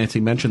 And as Nancy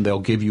mentioned, they'll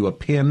give you a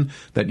PIN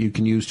that you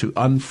can use to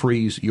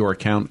unfreeze your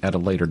account at a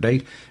later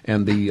date.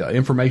 And the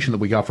information that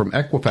we got from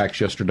Equifax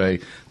yesterday,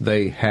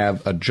 they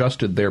have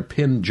adjusted their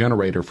PIN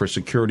generator for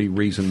security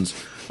reasons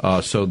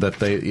so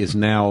that is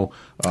now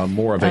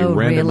more of a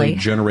randomly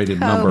generated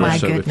number.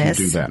 So goodness. If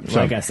you do that,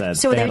 like I said,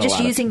 so they're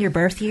just using your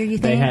birth year. You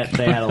think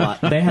they had a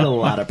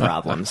lot of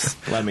problems.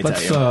 Let me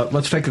tell you.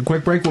 Let's take a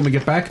quick break. When we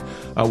get back,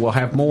 we'll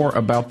have more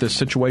about this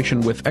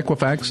situation with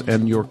Equifax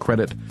and your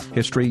credit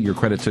history, your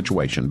credit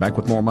situation. Back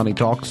with more Money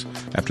Talks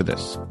after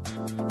this.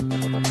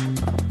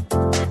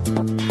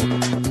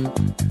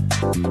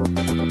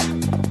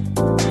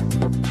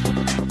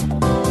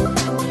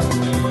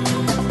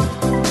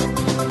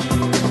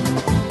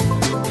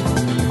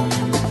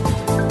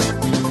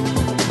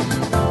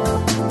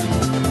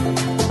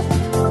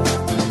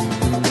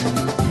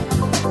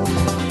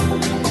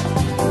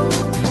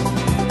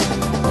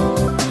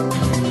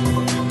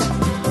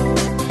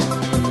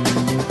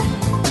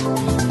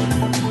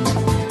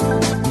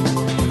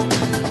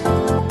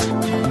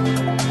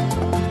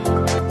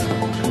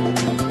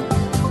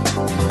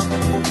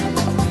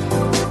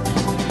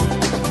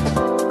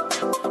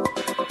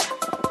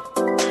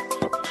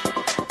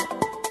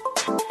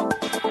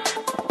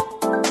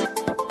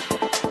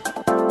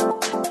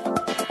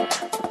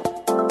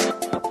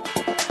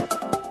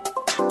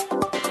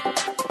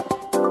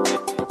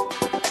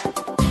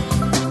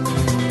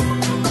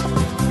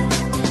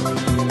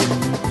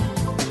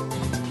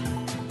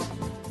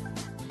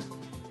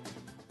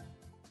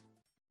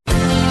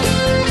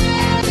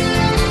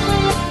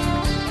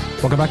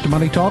 back to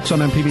Money Talks on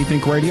MPB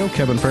Think Radio.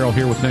 Kevin Farrell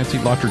here with Nancy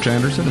Lottridge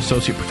Anderson,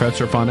 Associate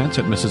Professor of Finance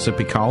at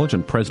Mississippi College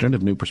and President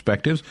of New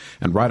Perspectives,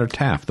 and Ryder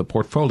Taff, the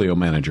Portfolio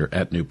Manager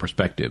at New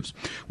Perspectives.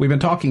 We've been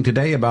talking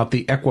today about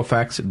the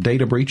Equifax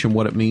data breach and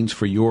what it means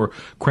for your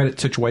credit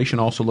situation,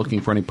 also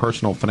looking for any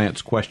personal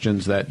finance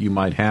questions that you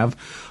might have.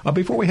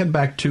 Before we head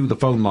back to the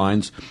phone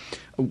lines,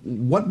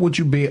 what would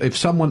you be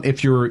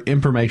if your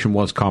information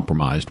was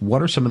compromised?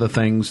 What are some of the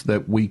things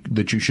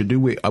that you should do?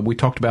 We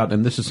talked about,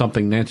 and this is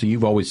something, Nancy,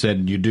 you've always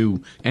said you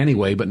do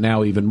anyway, but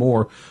now even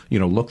more.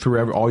 Look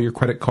through all your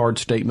credit card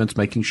statements,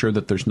 making sure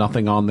that there's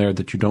nothing on there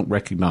that you don't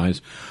recognize.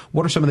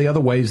 What are some of the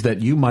other ways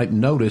that you might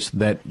notice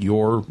that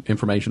your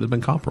information has been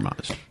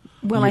compromised?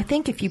 Well, I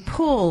think if you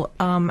pull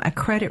a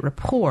credit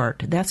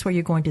report, that's where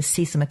you're going to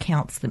see some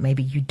accounts that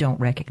maybe you don't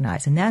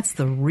recognize. And that's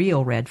the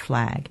real red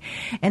flag.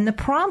 And the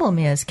problem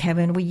is,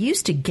 Kevin, we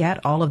used to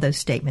get all of those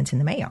statements in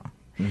the mail.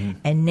 Mm-hmm.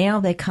 And now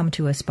they come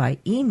to us by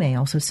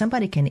email. So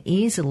somebody can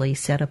easily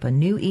set up a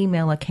new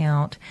email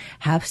account,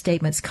 have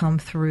statements come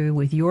through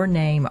with your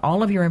name,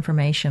 all of your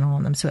information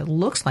on them. So it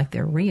looks like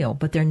they're real,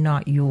 but they're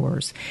not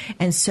yours.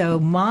 And so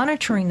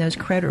monitoring those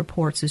credit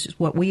reports is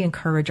what we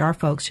encourage our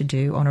folks to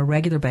do on a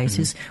regular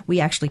basis. Mm-hmm. We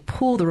actually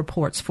pull the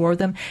reports for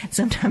them.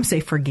 Sometimes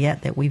they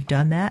forget that we've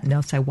done that, and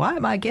they'll say, why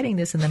am I getting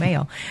this in the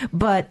mail?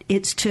 But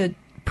it's to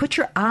put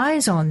your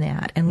eyes on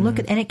that and look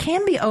at, and it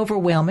can be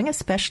overwhelming,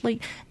 especially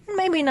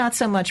maybe not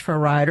so much for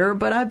Ryder,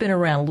 but I've been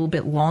around a little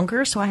bit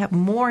longer, so I have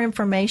more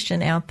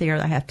information out there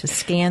that I have to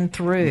scan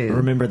through.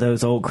 Remember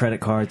those old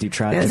credit cards you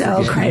tried to forget?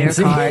 Those old credit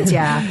cards,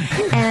 yeah.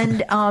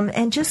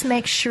 And just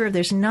make sure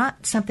there's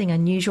not something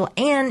unusual,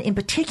 and in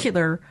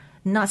particular,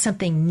 not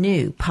something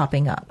new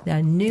popping up,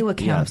 a new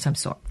account of some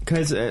sort.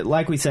 Because,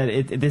 like we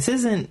said, this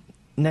isn't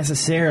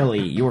necessarily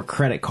your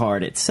credit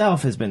card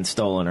itself has been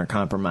stolen or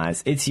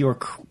compromised. It's your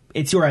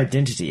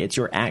identity. It's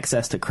your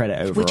access to credit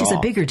overall. Which is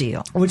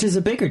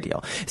a bigger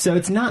deal. So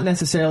it's not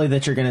necessarily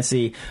that you're going to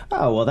see,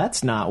 oh, well,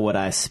 that's not what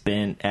I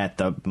spent at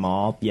the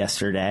mall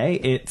yesterday.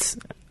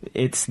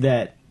 It's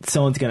that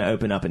someone's going to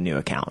open up a new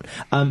account.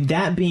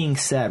 That being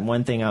said,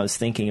 one thing I was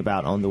thinking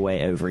about on the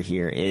way over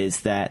here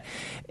is that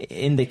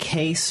in the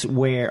case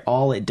where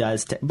all it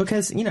does,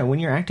 because, when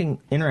you're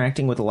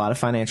interacting with a lot of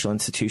financial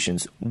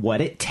institutions,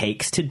 what it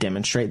takes to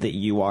demonstrate that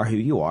you are who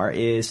you are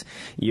is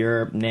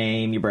your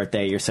name, your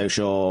birthday, your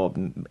social,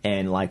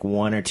 and like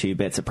one or two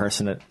bits of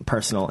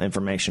personal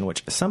information,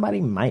 which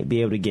somebody might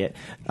be able to get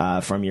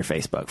from your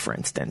Facebook, for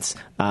instance.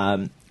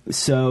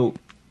 So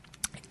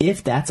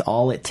if that's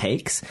all it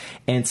takes,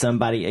 and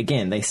somebody,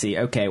 again, they see,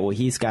 okay, well,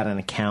 he's got an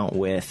account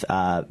with,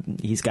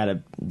 he's got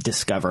a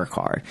Discover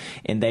card,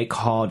 and they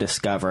call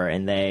Discover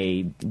and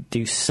they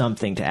do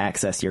something to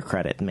access your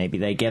credit. Maybe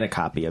they get a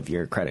copy of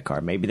your credit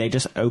card. Maybe they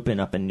just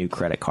open up a new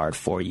credit card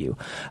for you.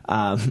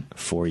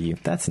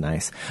 That's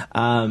nice.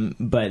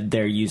 But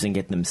they're using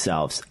it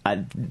themselves.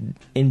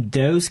 In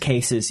those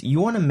cases, you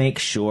want to make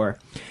sure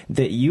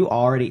that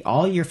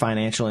all your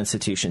financial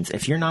institutions,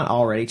 if you're not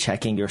already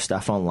checking your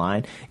stuff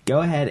online, go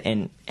ahead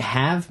and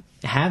have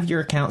your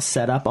account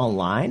set up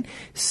online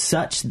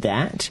such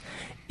that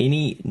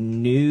any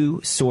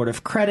new sort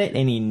of credit,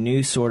 any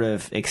new sort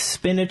of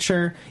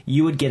expenditure,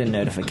 you would get a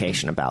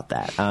notification about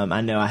that.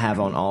 I know I have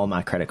on all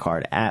my credit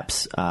card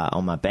apps,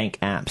 on my bank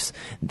apps,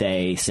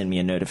 they send me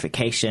a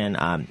notification.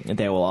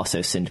 They will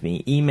also send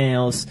me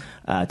emails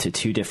to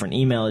 2 different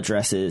email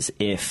addresses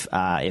if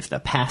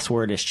the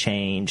password is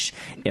changed,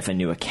 if a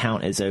new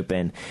account is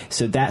open.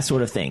 So that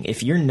sort of thing.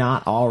 If you're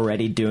not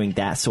already doing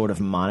that sort of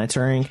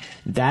monitoring,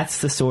 that's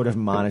the sort of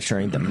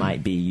monitoring that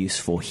might be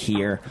useful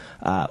here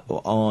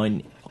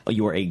on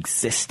your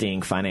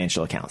existing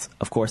financial accounts.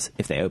 Of course,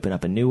 if they open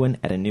up a new one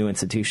at a new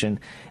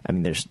institution, I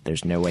mean,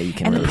 there's no way you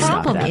can really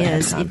stop that. And the problem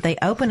is, if they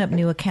open up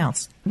new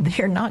accounts,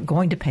 they're not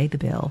going to pay the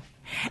bill.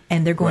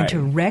 And they're going to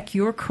wreck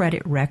your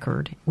credit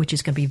record, which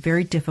is going to be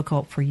very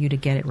difficult for you to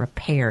get it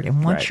repaired.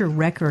 And once your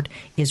record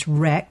is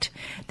wrecked,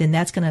 then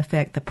that's going to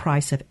affect the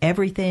price of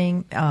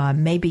everything,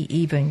 maybe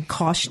even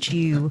cost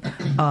you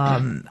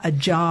a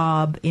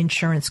job,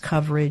 insurance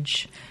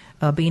coverage,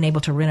 being able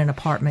to rent an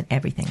apartment,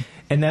 everything.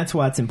 And that's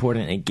why it's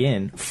important,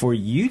 again, for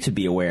you to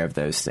be aware of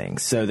those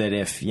things, so that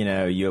if,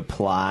 you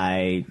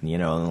apply,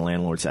 and the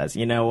landlord says,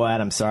 you know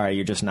what, I'm sorry,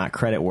 you're just not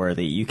credit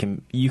worthy, you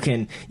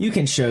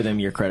can show them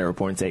your credit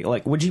report and say,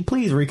 like, would you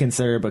please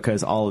reconsider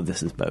because all of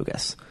this is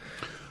bogus.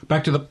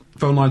 Back to the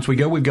phone lines we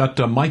go. We've got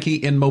Mikey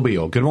in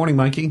Mobile. Good morning,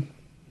 Mikey.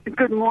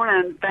 Good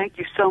morning. Thank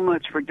you so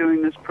much for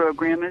doing this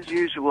program as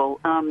usual.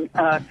 I'm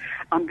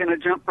going to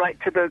jump right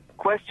to the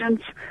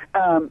questions.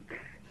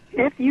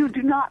 If you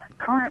do not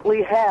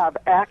currently have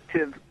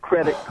active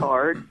credit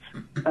cards,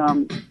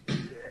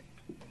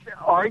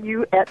 are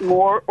you at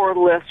more or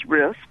less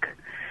risk?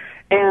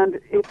 And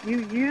if you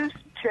use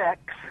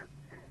checks,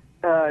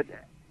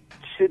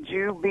 should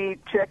you be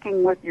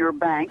checking with your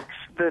banks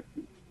that,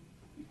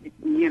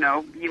 you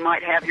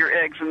might have your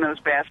eggs in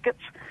those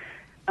baskets?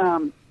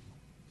 How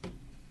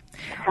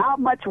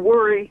much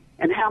worry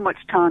and how much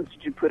time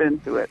did you put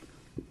into it?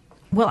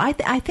 Well,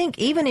 I think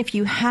even if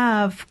you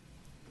have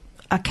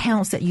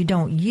accounts that you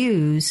don't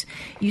use,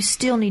 you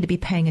still need to be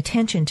paying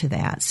attention to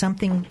that.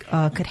 Something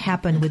could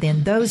happen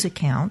within those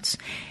accounts.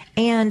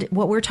 And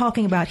what we're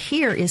talking about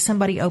here is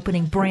somebody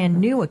opening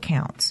brand new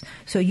accounts.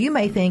 So you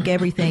may think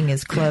everything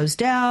is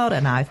closed out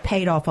and I've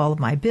paid off all of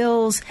my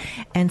bills,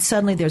 and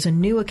suddenly there's a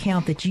new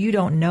account that you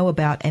don't know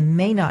about and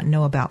may not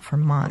know about for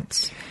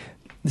months.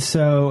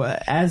 So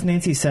as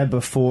Nancy said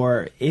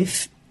before,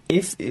 if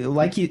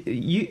like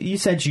you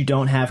said you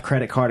don't have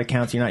credit card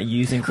accounts, you're not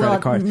using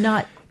credit cards.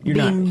 You're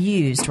being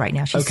used right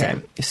now, she said.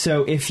 Okay.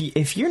 So if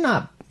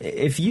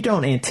you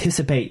don't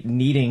anticipate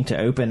needing to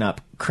open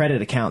up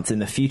credit accounts in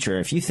the future,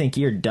 if you think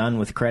you're done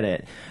with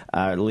credit, or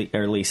at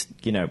least,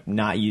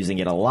 not using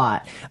it a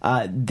lot,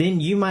 then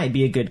you might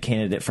be a good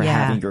candidate for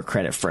having your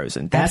credit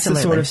frozen. That's the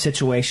sort of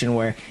situation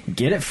where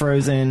get it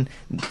frozen,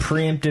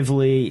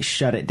 preemptively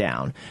shut it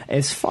down.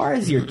 As far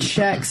as your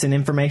checks and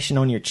information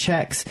on your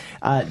checks,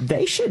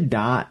 they should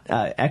not,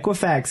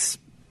 Equifax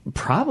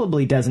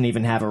probably doesn't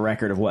even have a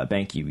record of what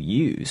bank you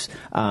use,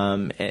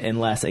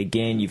 unless,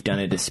 again, you've done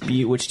a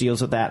dispute which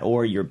deals with that,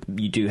 or you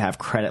do have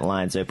credit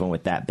lines open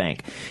with that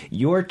bank.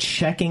 Your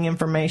checking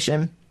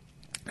information,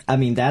 I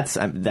mean, that's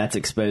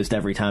exposed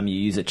every time you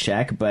use a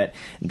check, but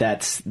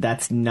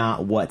that's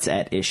not what's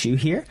at issue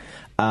here.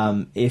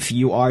 If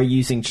you are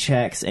using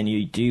checks and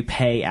you do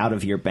pay out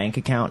of your bank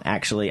account,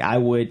 actually, I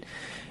would,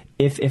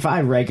 if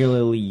I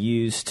regularly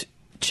used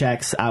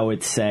checks, I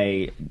would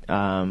say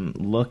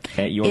look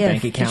at your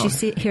bank account.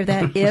 Did you hear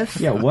that?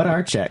 If yeah, what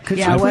are checks?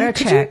 What are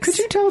checks? Could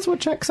you tell us what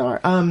checks are?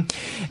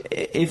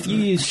 If you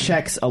use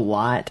checks a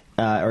lot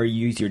or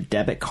use your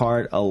debit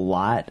card a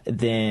lot,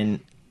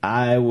 then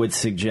I would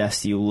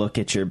suggest you look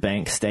at your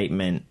bank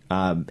statement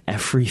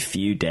every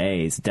few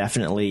days.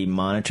 Definitely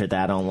monitor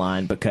that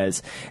online,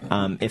 because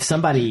if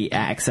somebody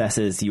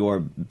accesses your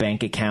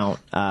bank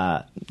account,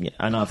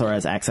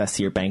 unauthorized access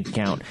to your bank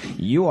account,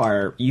 you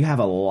have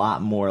a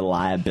lot more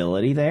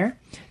liability there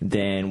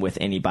than with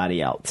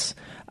anybody else.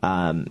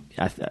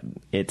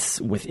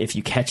 If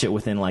you catch it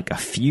within like a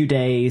few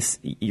days,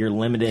 you're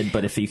limited.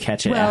 But if you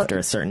catch it after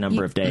a certain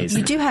number of days,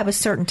 you do have a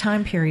certain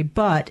time period,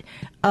 but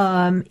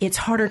it's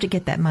harder to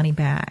get that money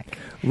back.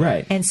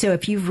 Right. And so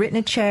if you've written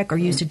a check or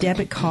used a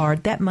debit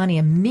card, that money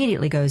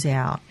immediately goes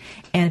out.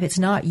 And if it's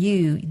not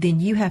you, then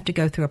you have to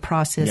go through a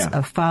process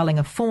of filing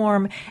a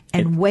form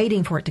and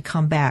waiting for it to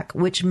come back,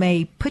 which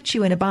may put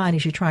you in a bind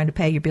as you're trying to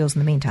pay your bills in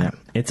the meantime.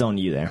 Yeah, it's on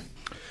you there.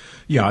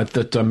 Yeah,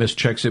 that missed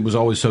checks. It was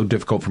always so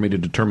difficult for me to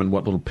determine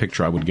what little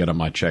picture I would get on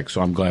my check.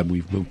 So I'm glad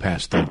we've moved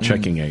past the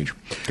checking age.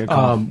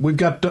 We've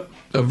got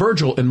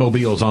Virgil in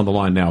Mobile is on the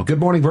line now.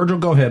 Good morning, Virgil.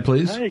 Go ahead,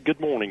 please. Hey, good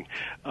morning.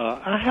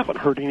 I haven't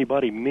heard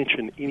anybody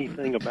mention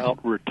anything about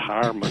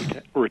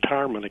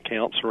retirement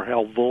accounts or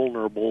how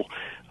vulnerable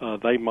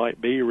they might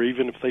be, or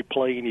even if they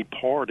play any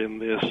part in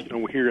this.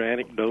 We hear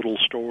anecdotal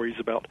stories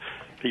about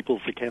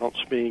people's accounts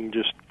being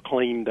just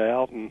cleaned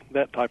out and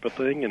that type of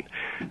thing. And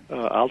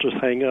I'll just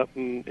hang up,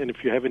 and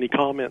if you have any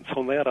comments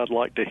on that, I'd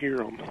like to hear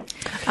them.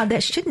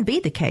 That shouldn't be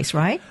the case,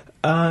 right?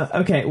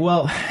 Okay,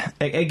 well,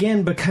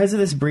 again, because of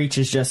this breach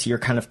is just your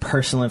kind of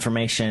personal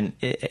information,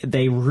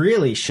 they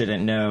really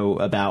shouldn't know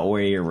about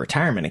where your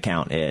retirement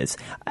account is.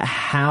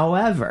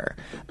 However,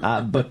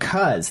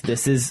 because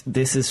this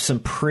is some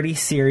pretty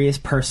serious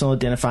personal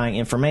identifying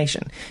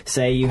information.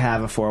 Say you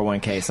have a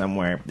 401k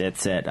somewhere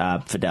that's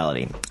at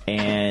Fidelity,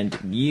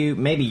 and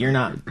maybe you're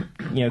not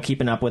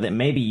keeping up with it.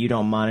 Maybe you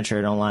don't monitor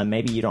it online.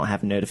 Maybe you don't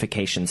have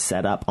notifications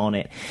set up on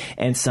it,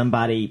 and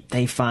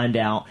they find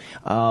out,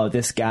 oh,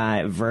 this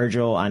guy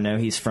Virgil, I know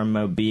he's from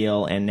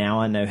Mobile, and now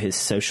I know his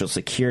social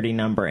security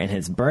number and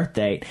his birth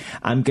date.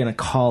 I'm going to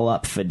call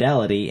up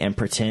Fidelity and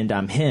pretend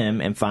I'm him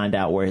and find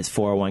out where his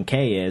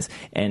 401k is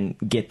and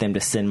get them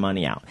to send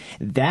money out.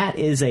 That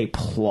is a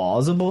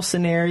plausible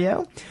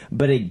scenario.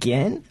 But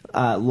again,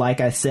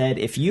 like I said,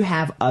 if you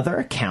have other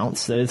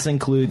accounts, so this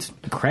includes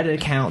credit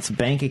accounts,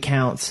 bank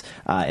accounts,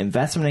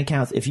 investment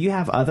accounts, if you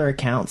have other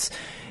accounts,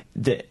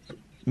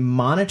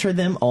 monitor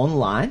them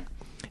online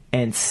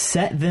and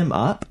set them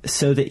up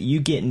so that you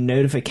get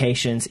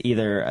notifications,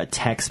 either a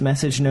text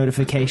message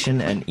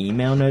notification, an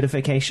email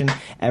notification,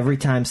 every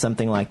time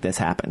something like this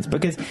happens.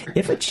 Because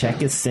if a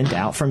check is sent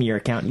out from your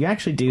account, you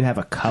actually do have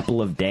a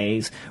couple of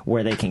days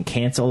where they can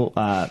cancel,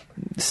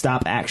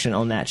 stop action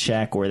on that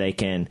check, or they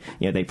can,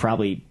 they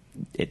probably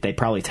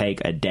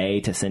take a day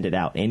to send it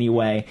out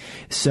anyway.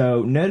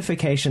 So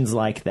notifications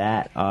like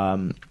that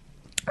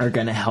are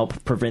going to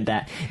help prevent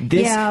that.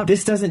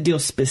 This doesn't deal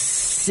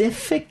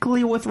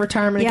specifically with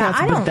retirement accounts.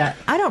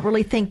 I don't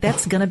really think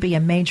that's going to be a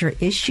major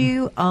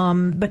issue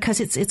because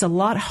it's a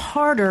lot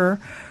harder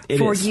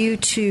for you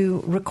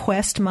to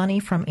request money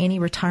from any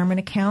retirement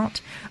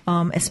account,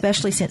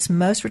 especially since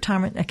most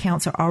retirement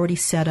accounts are already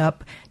set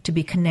up to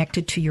be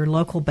connected to your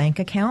local bank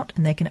account,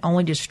 and they can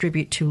only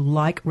distribute to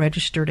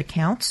registered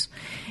accounts.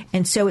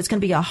 And so it's going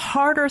to be a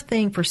harder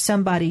thing for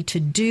somebody to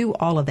do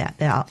all of that.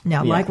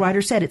 Now, like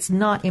Ryder said, it's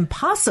not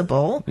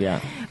impossible,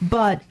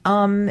 but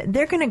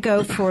they're going to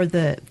go for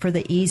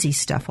the easy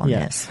stuff on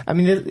this. I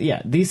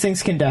mean, these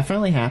things can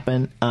definitely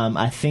happen.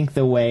 I think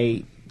the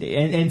way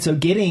And so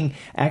getting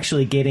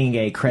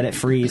a credit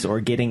freeze or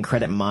getting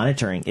credit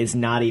monitoring is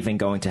not even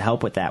going to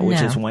help with that,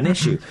 which is one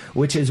issue,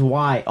 which is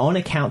why on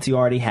accounts you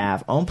already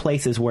have, on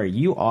places where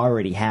you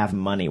already have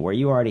money, where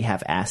you already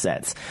have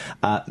assets,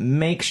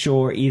 make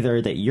sure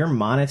either that you're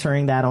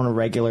monitoring that on a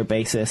regular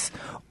basis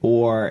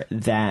or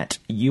that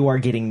you are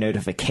getting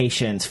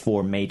notifications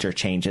for major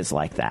changes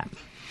like that.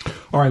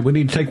 All right, we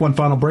need to take one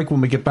final break. When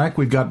we get back,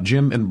 we've got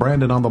Jim and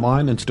Brandon on the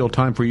line, and still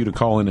time for you to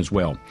call in as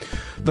well.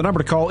 The number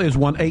to call is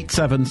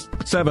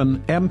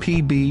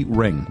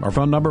 1-877-MPB-RING. Our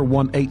phone number,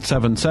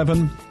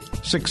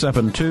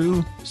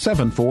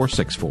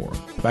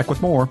 1-877-672-7464. Back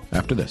with more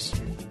after this.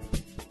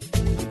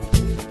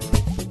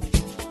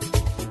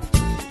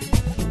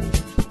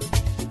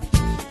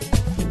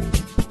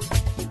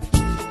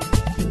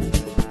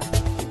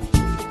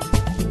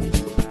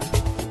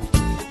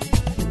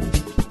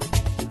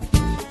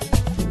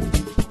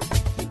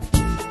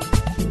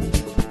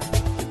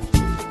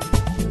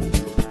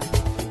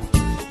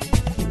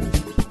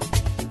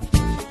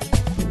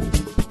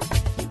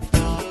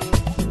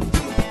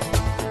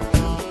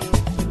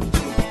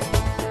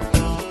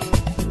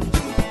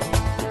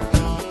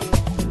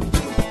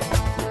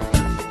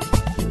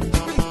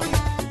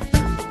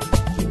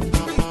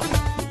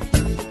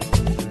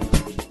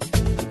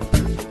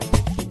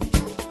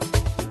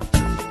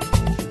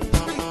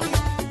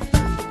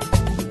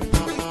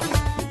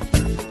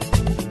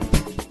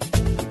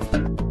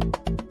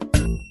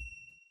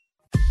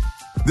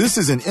 This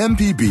is an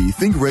MPB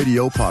Think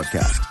Radio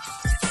podcast.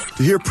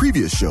 To hear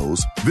previous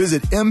shows,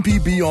 visit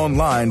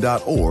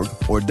mpbonline.org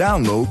or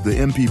download the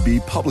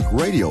MPB Public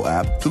Radio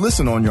app to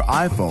listen on your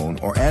iPhone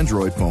or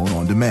Android phone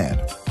on demand.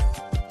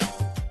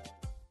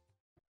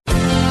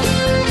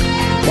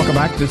 Welcome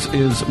back. This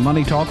is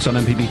Money Talks on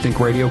MPB Think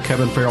Radio.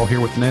 Kevin Farrell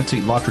here with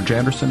Nancy Lottridge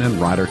Anderson and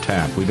Ryder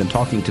Taff. We've been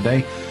talking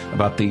today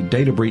about the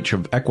data breach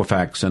of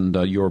Equifax and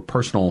your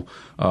personal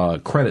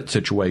credit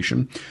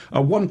situation.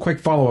 One quick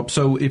follow-up.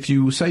 So if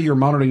you say you're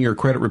monitoring your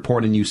credit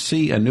report and you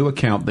see a new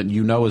account that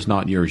you know is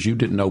not yours, you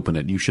didn't open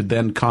it, you should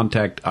then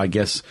contact, I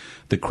guess,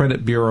 the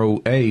credit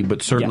bureau, A,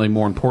 but certainly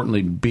more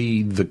importantly,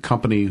 B, the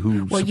company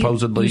who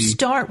supposedly... You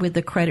start with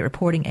the credit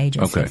reporting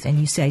agencies and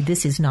you say,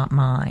 this is not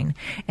mine.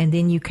 And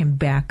then you can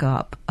back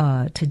up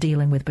to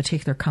dealing with a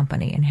particular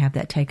company and have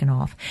that taken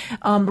off.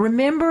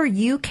 Remember,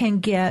 you can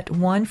get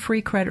one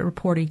free credit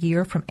report a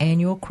year from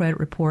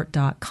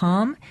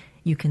annualcreditreport.com.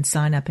 You can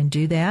sign up and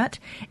do that,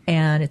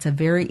 and it's a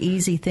very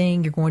easy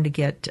thing. You're going to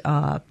get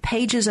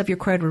pages of your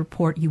credit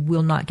report. You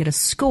will not get a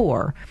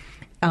score.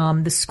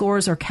 The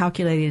scores are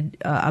calculated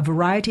a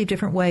variety of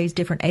different ways.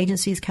 Different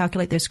agencies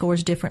calculate their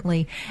scores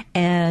differently,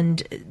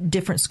 and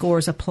different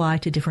scores apply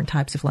to different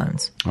types of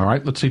loans. All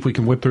right, let's see if we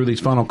can whip through these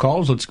final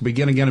calls. Let's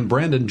begin again. And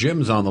Brandon,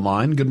 Jim's on the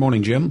line. Good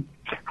morning, Jim.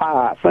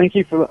 Hi, thank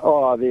you for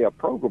the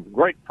program.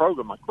 Great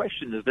program. My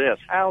question is this: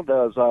 how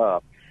does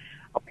a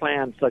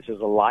plan such as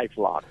a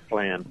LifeLock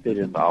plan fit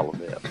into all of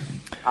this?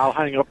 I'll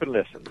hang up and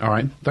listen. All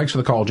right. Thanks for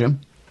the call,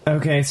 Jim.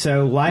 Okay,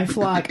 so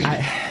LifeLock,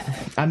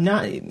 I'm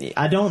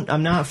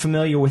not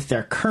familiar with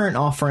their current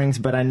offerings,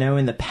 but I know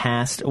in the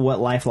past what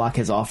LifeLock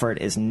has offered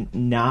is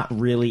not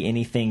really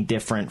anything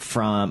different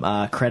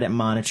from credit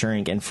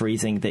monitoring and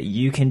freezing that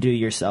you can do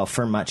yourself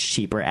for much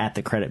cheaper at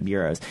the credit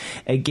bureaus.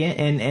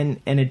 Again,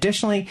 and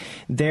additionally,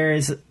 there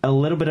is a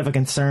little bit of a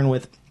concern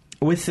with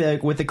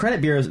the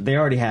credit bureaus. They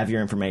already have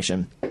your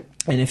information.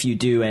 And if you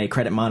do a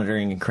credit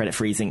monitoring and credit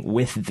freezing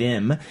with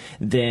them,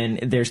 then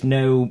there's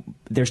no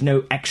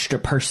extra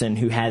person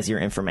who has your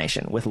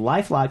information. With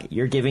LifeLock,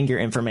 you're giving your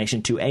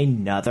information to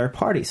another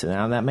party. So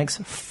now that makes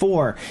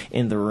 4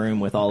 in the room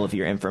with all of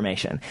your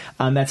information.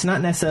 That's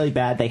not necessarily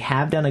bad. They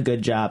have done a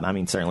good job. I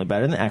mean, certainly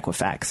better than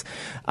Equifax,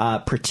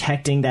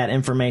 protecting that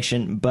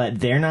information, but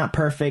they're not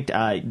perfect.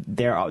 I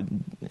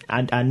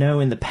know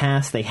in the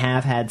past they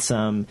have had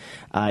some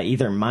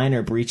either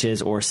minor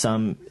breaches or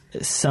some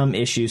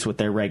issues with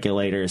their regulators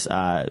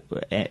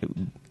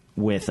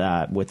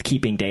with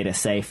keeping data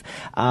safe.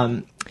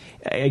 Again,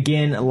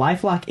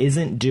 LifeLock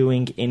isn't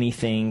doing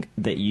anything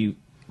that you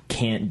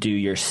can't do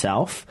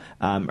yourself,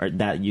 or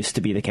that used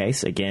to be the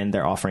case. Again,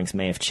 their offerings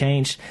may have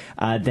changed.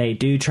 They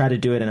do try to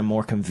do it in a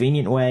more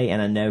convenient way,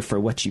 and I know for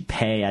what you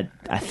pay,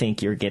 I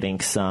think you're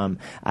getting some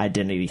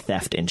identity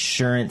theft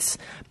insurance.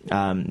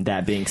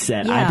 That being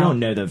said, I don't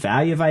know the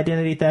value of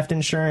identity theft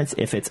insurance.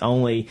 If it's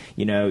only,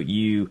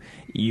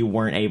 you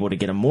weren't able to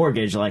get a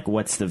mortgage, like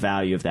what's the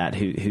value of that?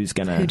 Who's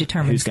gonna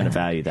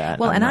value that?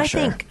 Well, and I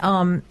think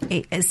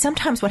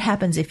sometimes what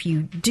happens if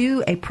you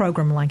do a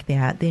program like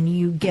that, then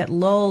you get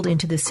lulled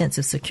into this sense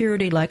of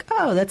security, like,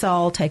 oh, that's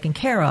all taken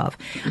care of.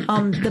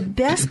 The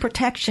best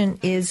protection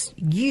is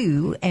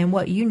you and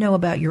what you know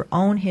about your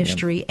own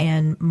history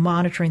and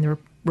monitoring the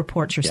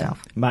reports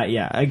yourself.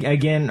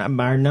 Again,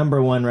 our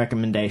number one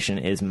recommendation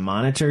is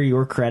monitor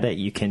your credit.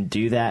 You can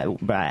do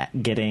that by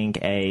getting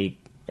a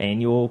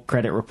annual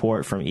credit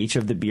report from each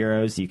of the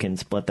bureaus. You can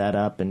split that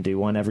up and do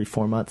one every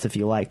 4 months if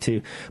you like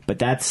to, but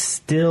that's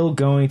still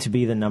going to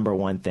be the number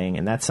one thing,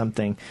 and that's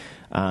something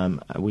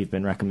we've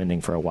been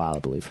recommending for a while, I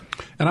believe.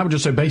 And I would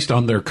just say, based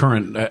on their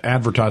current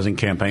advertising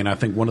campaign, I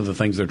think one of the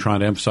things they're trying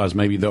to emphasize,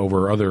 maybe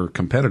over other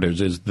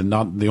competitors, is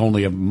not the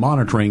only of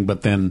monitoring,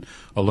 but then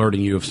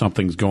alerting you if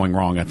something's going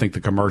wrong. I think the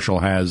commercial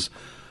has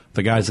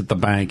the guys at the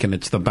bank, and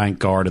it's the bank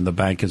guard, and the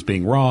bank is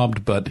being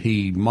robbed, but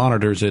he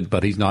monitors it,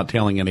 but he's not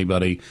telling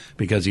anybody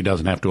because he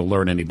doesn't have to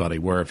alert anybody.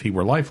 Where if he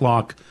were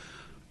LifeLock,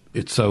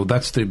 so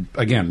that's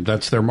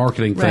their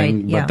marketing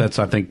thing, right, yeah. But that's,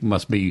 I think,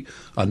 must be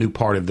a new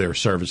part of their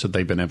service that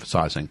they've been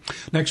emphasizing.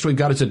 Next we've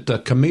got, is it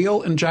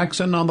Camille in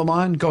Jackson on the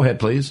line? Go ahead,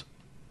 please.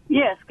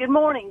 Yes, good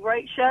morning.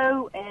 Great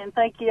show, and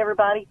thank you,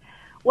 everybody.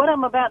 What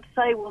I'm about to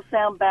say will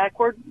sound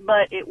backward,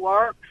 but it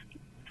works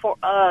for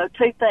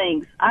two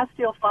things. I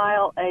still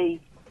file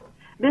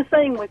this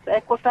thing with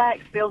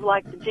Equifax feels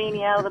like the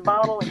genie out of the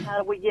bottle, and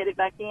how do we get it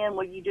back in?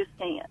 Well, you just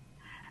can't.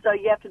 So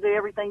you have to do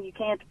everything you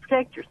can to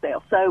protect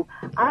yourself. So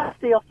I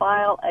still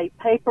file a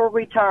paper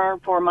return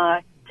for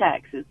my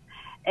taxes.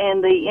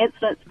 And the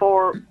incidents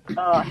for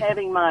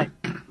having my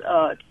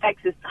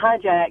taxes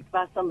hijacked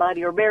by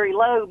somebody are very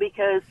low,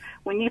 because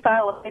when you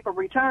file a paper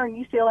return,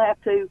 you still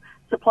have to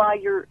supply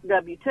your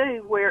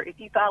W-2, where if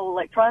you file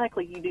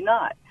electronically, you do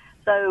not.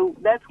 So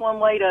that's one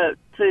way to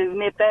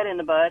nip that in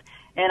the bud.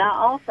 And I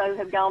also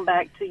have gone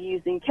back to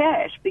using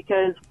cash,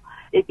 because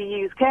if you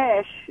use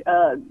cash,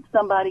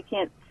 somebody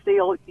can't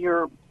steal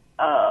your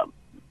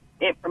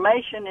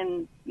information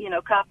and,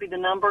 copy the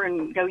number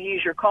and go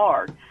use your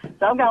card.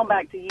 So I've gone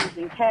back to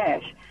using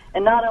cash.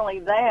 And not only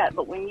that,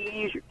 but when you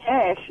use your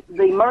cash,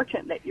 the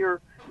merchant that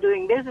you're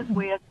doing business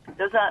with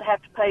does not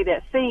have to pay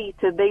that fee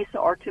to Visa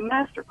or to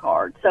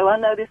MasterCard. So I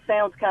know this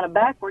sounds kind of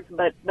backwards,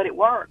 but it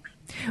works.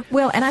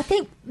 Well, and I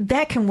think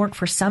that can work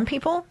for some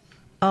people,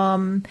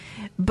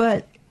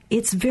 but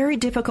it's very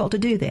difficult to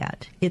do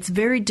that. It's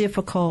very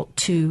difficult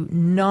to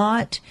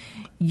not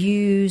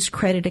use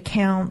credit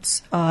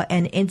accounts,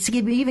 and it's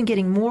even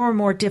getting more and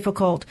more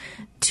difficult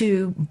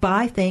to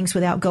buy things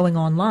without going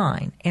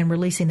online and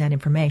releasing that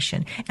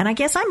information. And I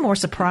guess I'm more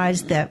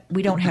surprised that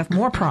we don't have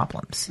more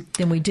problems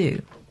than we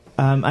do.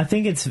 I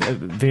think it's a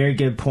very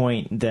good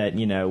point that,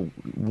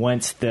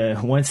 once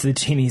the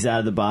genie's out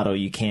of the bottle,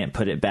 you can't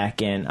put it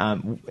back in.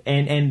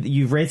 And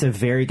you've raised a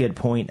very good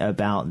point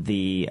about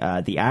the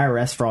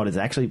IRS fraud is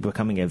actually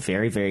becoming a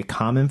very, very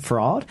common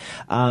fraud.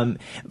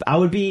 I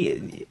would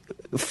be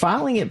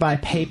filing it by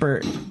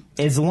paper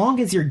as long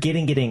as you're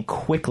getting it in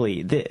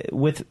quickly.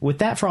 With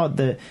that fraud,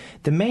 the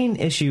main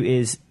issue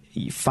is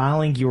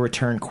filing your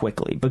return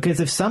quickly, because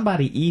if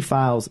somebody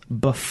e-files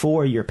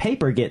before your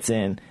paper gets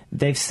in,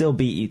 they've still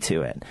beat you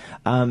to it.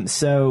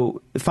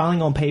 So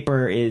filing on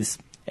paper is,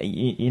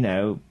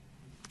 I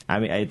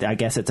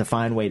guess it's a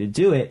fine way to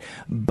do it,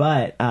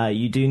 but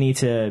you do need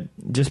to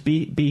just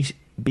be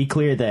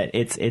clear that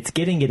it's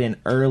getting it in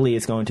early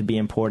is going to be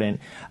important.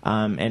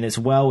 And as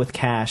well with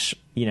cash,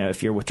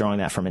 if you're withdrawing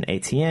that from an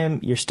ATM,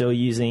 you're still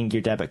using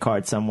your debit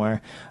card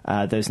somewhere.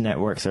 Those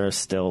networks are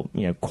still,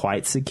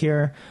 quite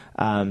secure.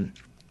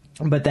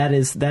 But that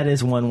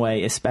is one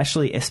way,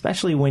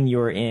 especially when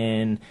you're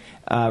in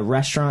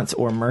restaurants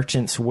or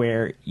merchants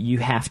where you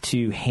have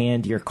to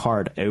hand your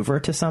card over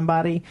to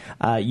somebody.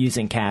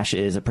 Using cash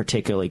is a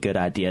particularly good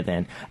idea.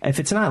 Then, if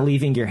it's not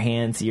leaving your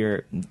hands,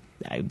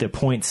 the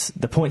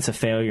points of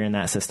failure in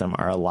that system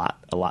are a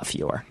lot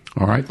fewer.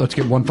 All right, let's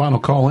get one final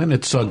call in.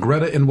 It's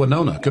Greta in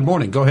Winona. Good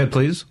morning. Go ahead,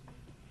 please.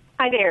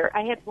 Hi there.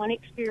 I had one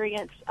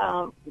experience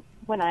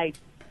when I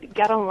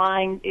got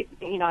online.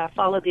 I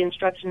followed the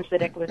instructions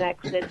that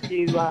Equifax said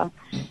to,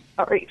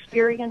 or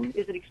Experian.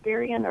 Is it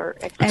Experian or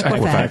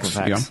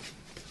Equifax? Yeah.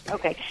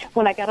 Okay.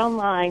 When I got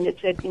online, it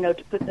said, to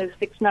put those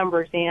 6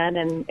 numbers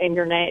in and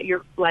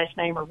your last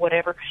name or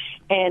whatever,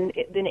 and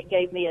then it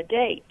gave me a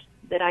date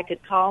that I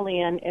could call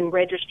in and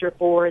register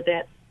for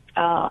that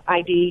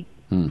ID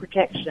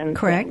protection.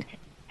 Correct.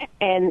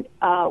 And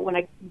when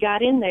I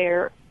got in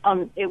there,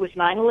 it was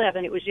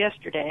 9/11. It was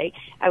yesterday.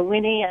 I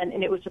went in,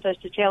 and it was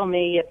supposed to tell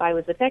me if I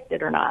was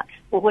affected or not.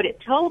 Well, what it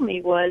told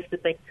me was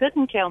that they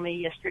couldn't tell me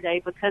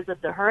yesterday because of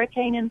the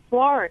hurricane in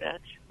Florida,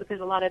 because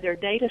a lot of their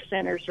data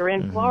centers are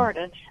in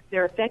Florida.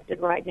 They're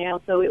affected right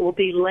now, so it will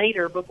be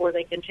later before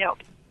they can tell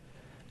me.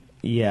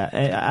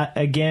 Yeah.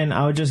 Again,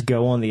 I would just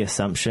go on the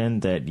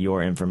assumption that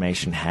your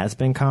information has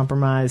been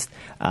compromised.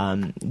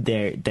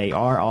 They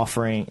are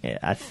offering,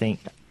 I think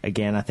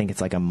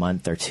it's like a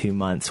month or 2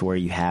 months where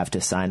you have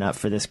to sign up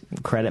for this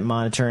credit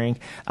monitoring.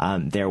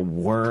 There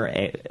were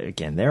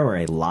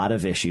a lot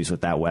of issues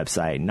with that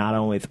website, not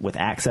only with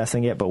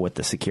accessing it, but with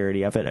the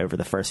security of it over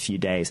the first few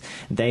days.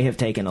 They have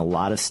taken a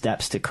lot of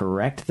steps to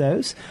correct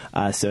those,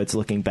 so it's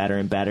looking better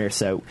and better.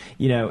 So,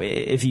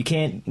 if you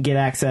can't get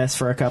access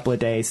for a couple of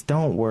days,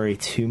 don't worry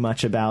too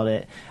much about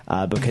it,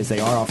 because they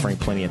are offering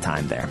plenty of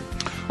time there.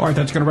 All right,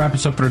 that's going to wrap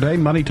us up for today.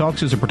 Money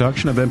Talks is a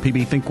production of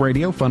MPB Think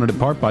Radio, funded in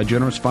part by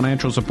generous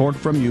financial support support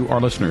from you,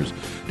 our listeners.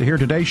 To hear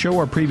today's show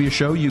or previous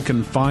show, you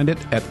can find it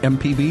at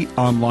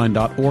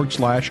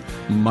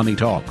mpbonline.org/Money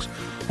Talks.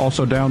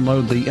 Also,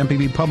 download the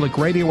MPB Public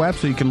Radio app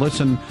so you can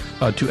listen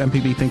to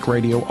MPB Think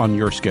Radio on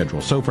your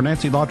schedule. So for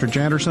Nancy Lottridge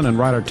Anderson and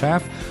Ryder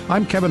Taff,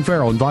 I'm Kevin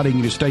Farrell, inviting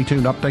you to stay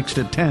tuned. Up next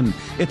at 10,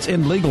 it's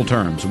In Legal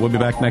Terms. We'll be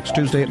back next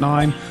Tuesday at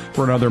 9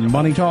 for another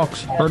Money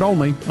Talks, heard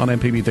only on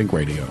MPB Think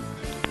Radio.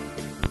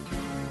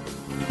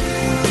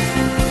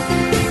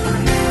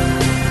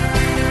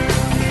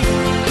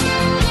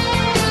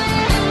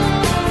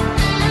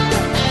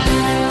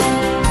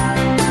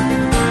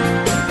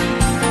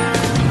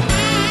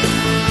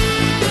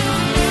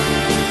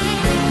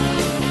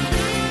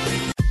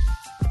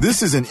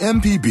 This is an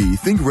MPB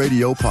Think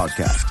Radio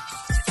podcast.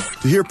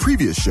 To hear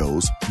previous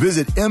shows,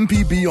 visit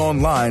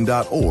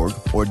mpbonline.org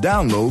or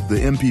download the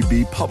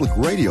MPB Public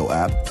Radio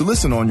app to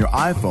listen on your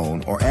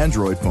iPhone or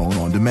Android phone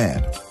on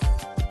demand.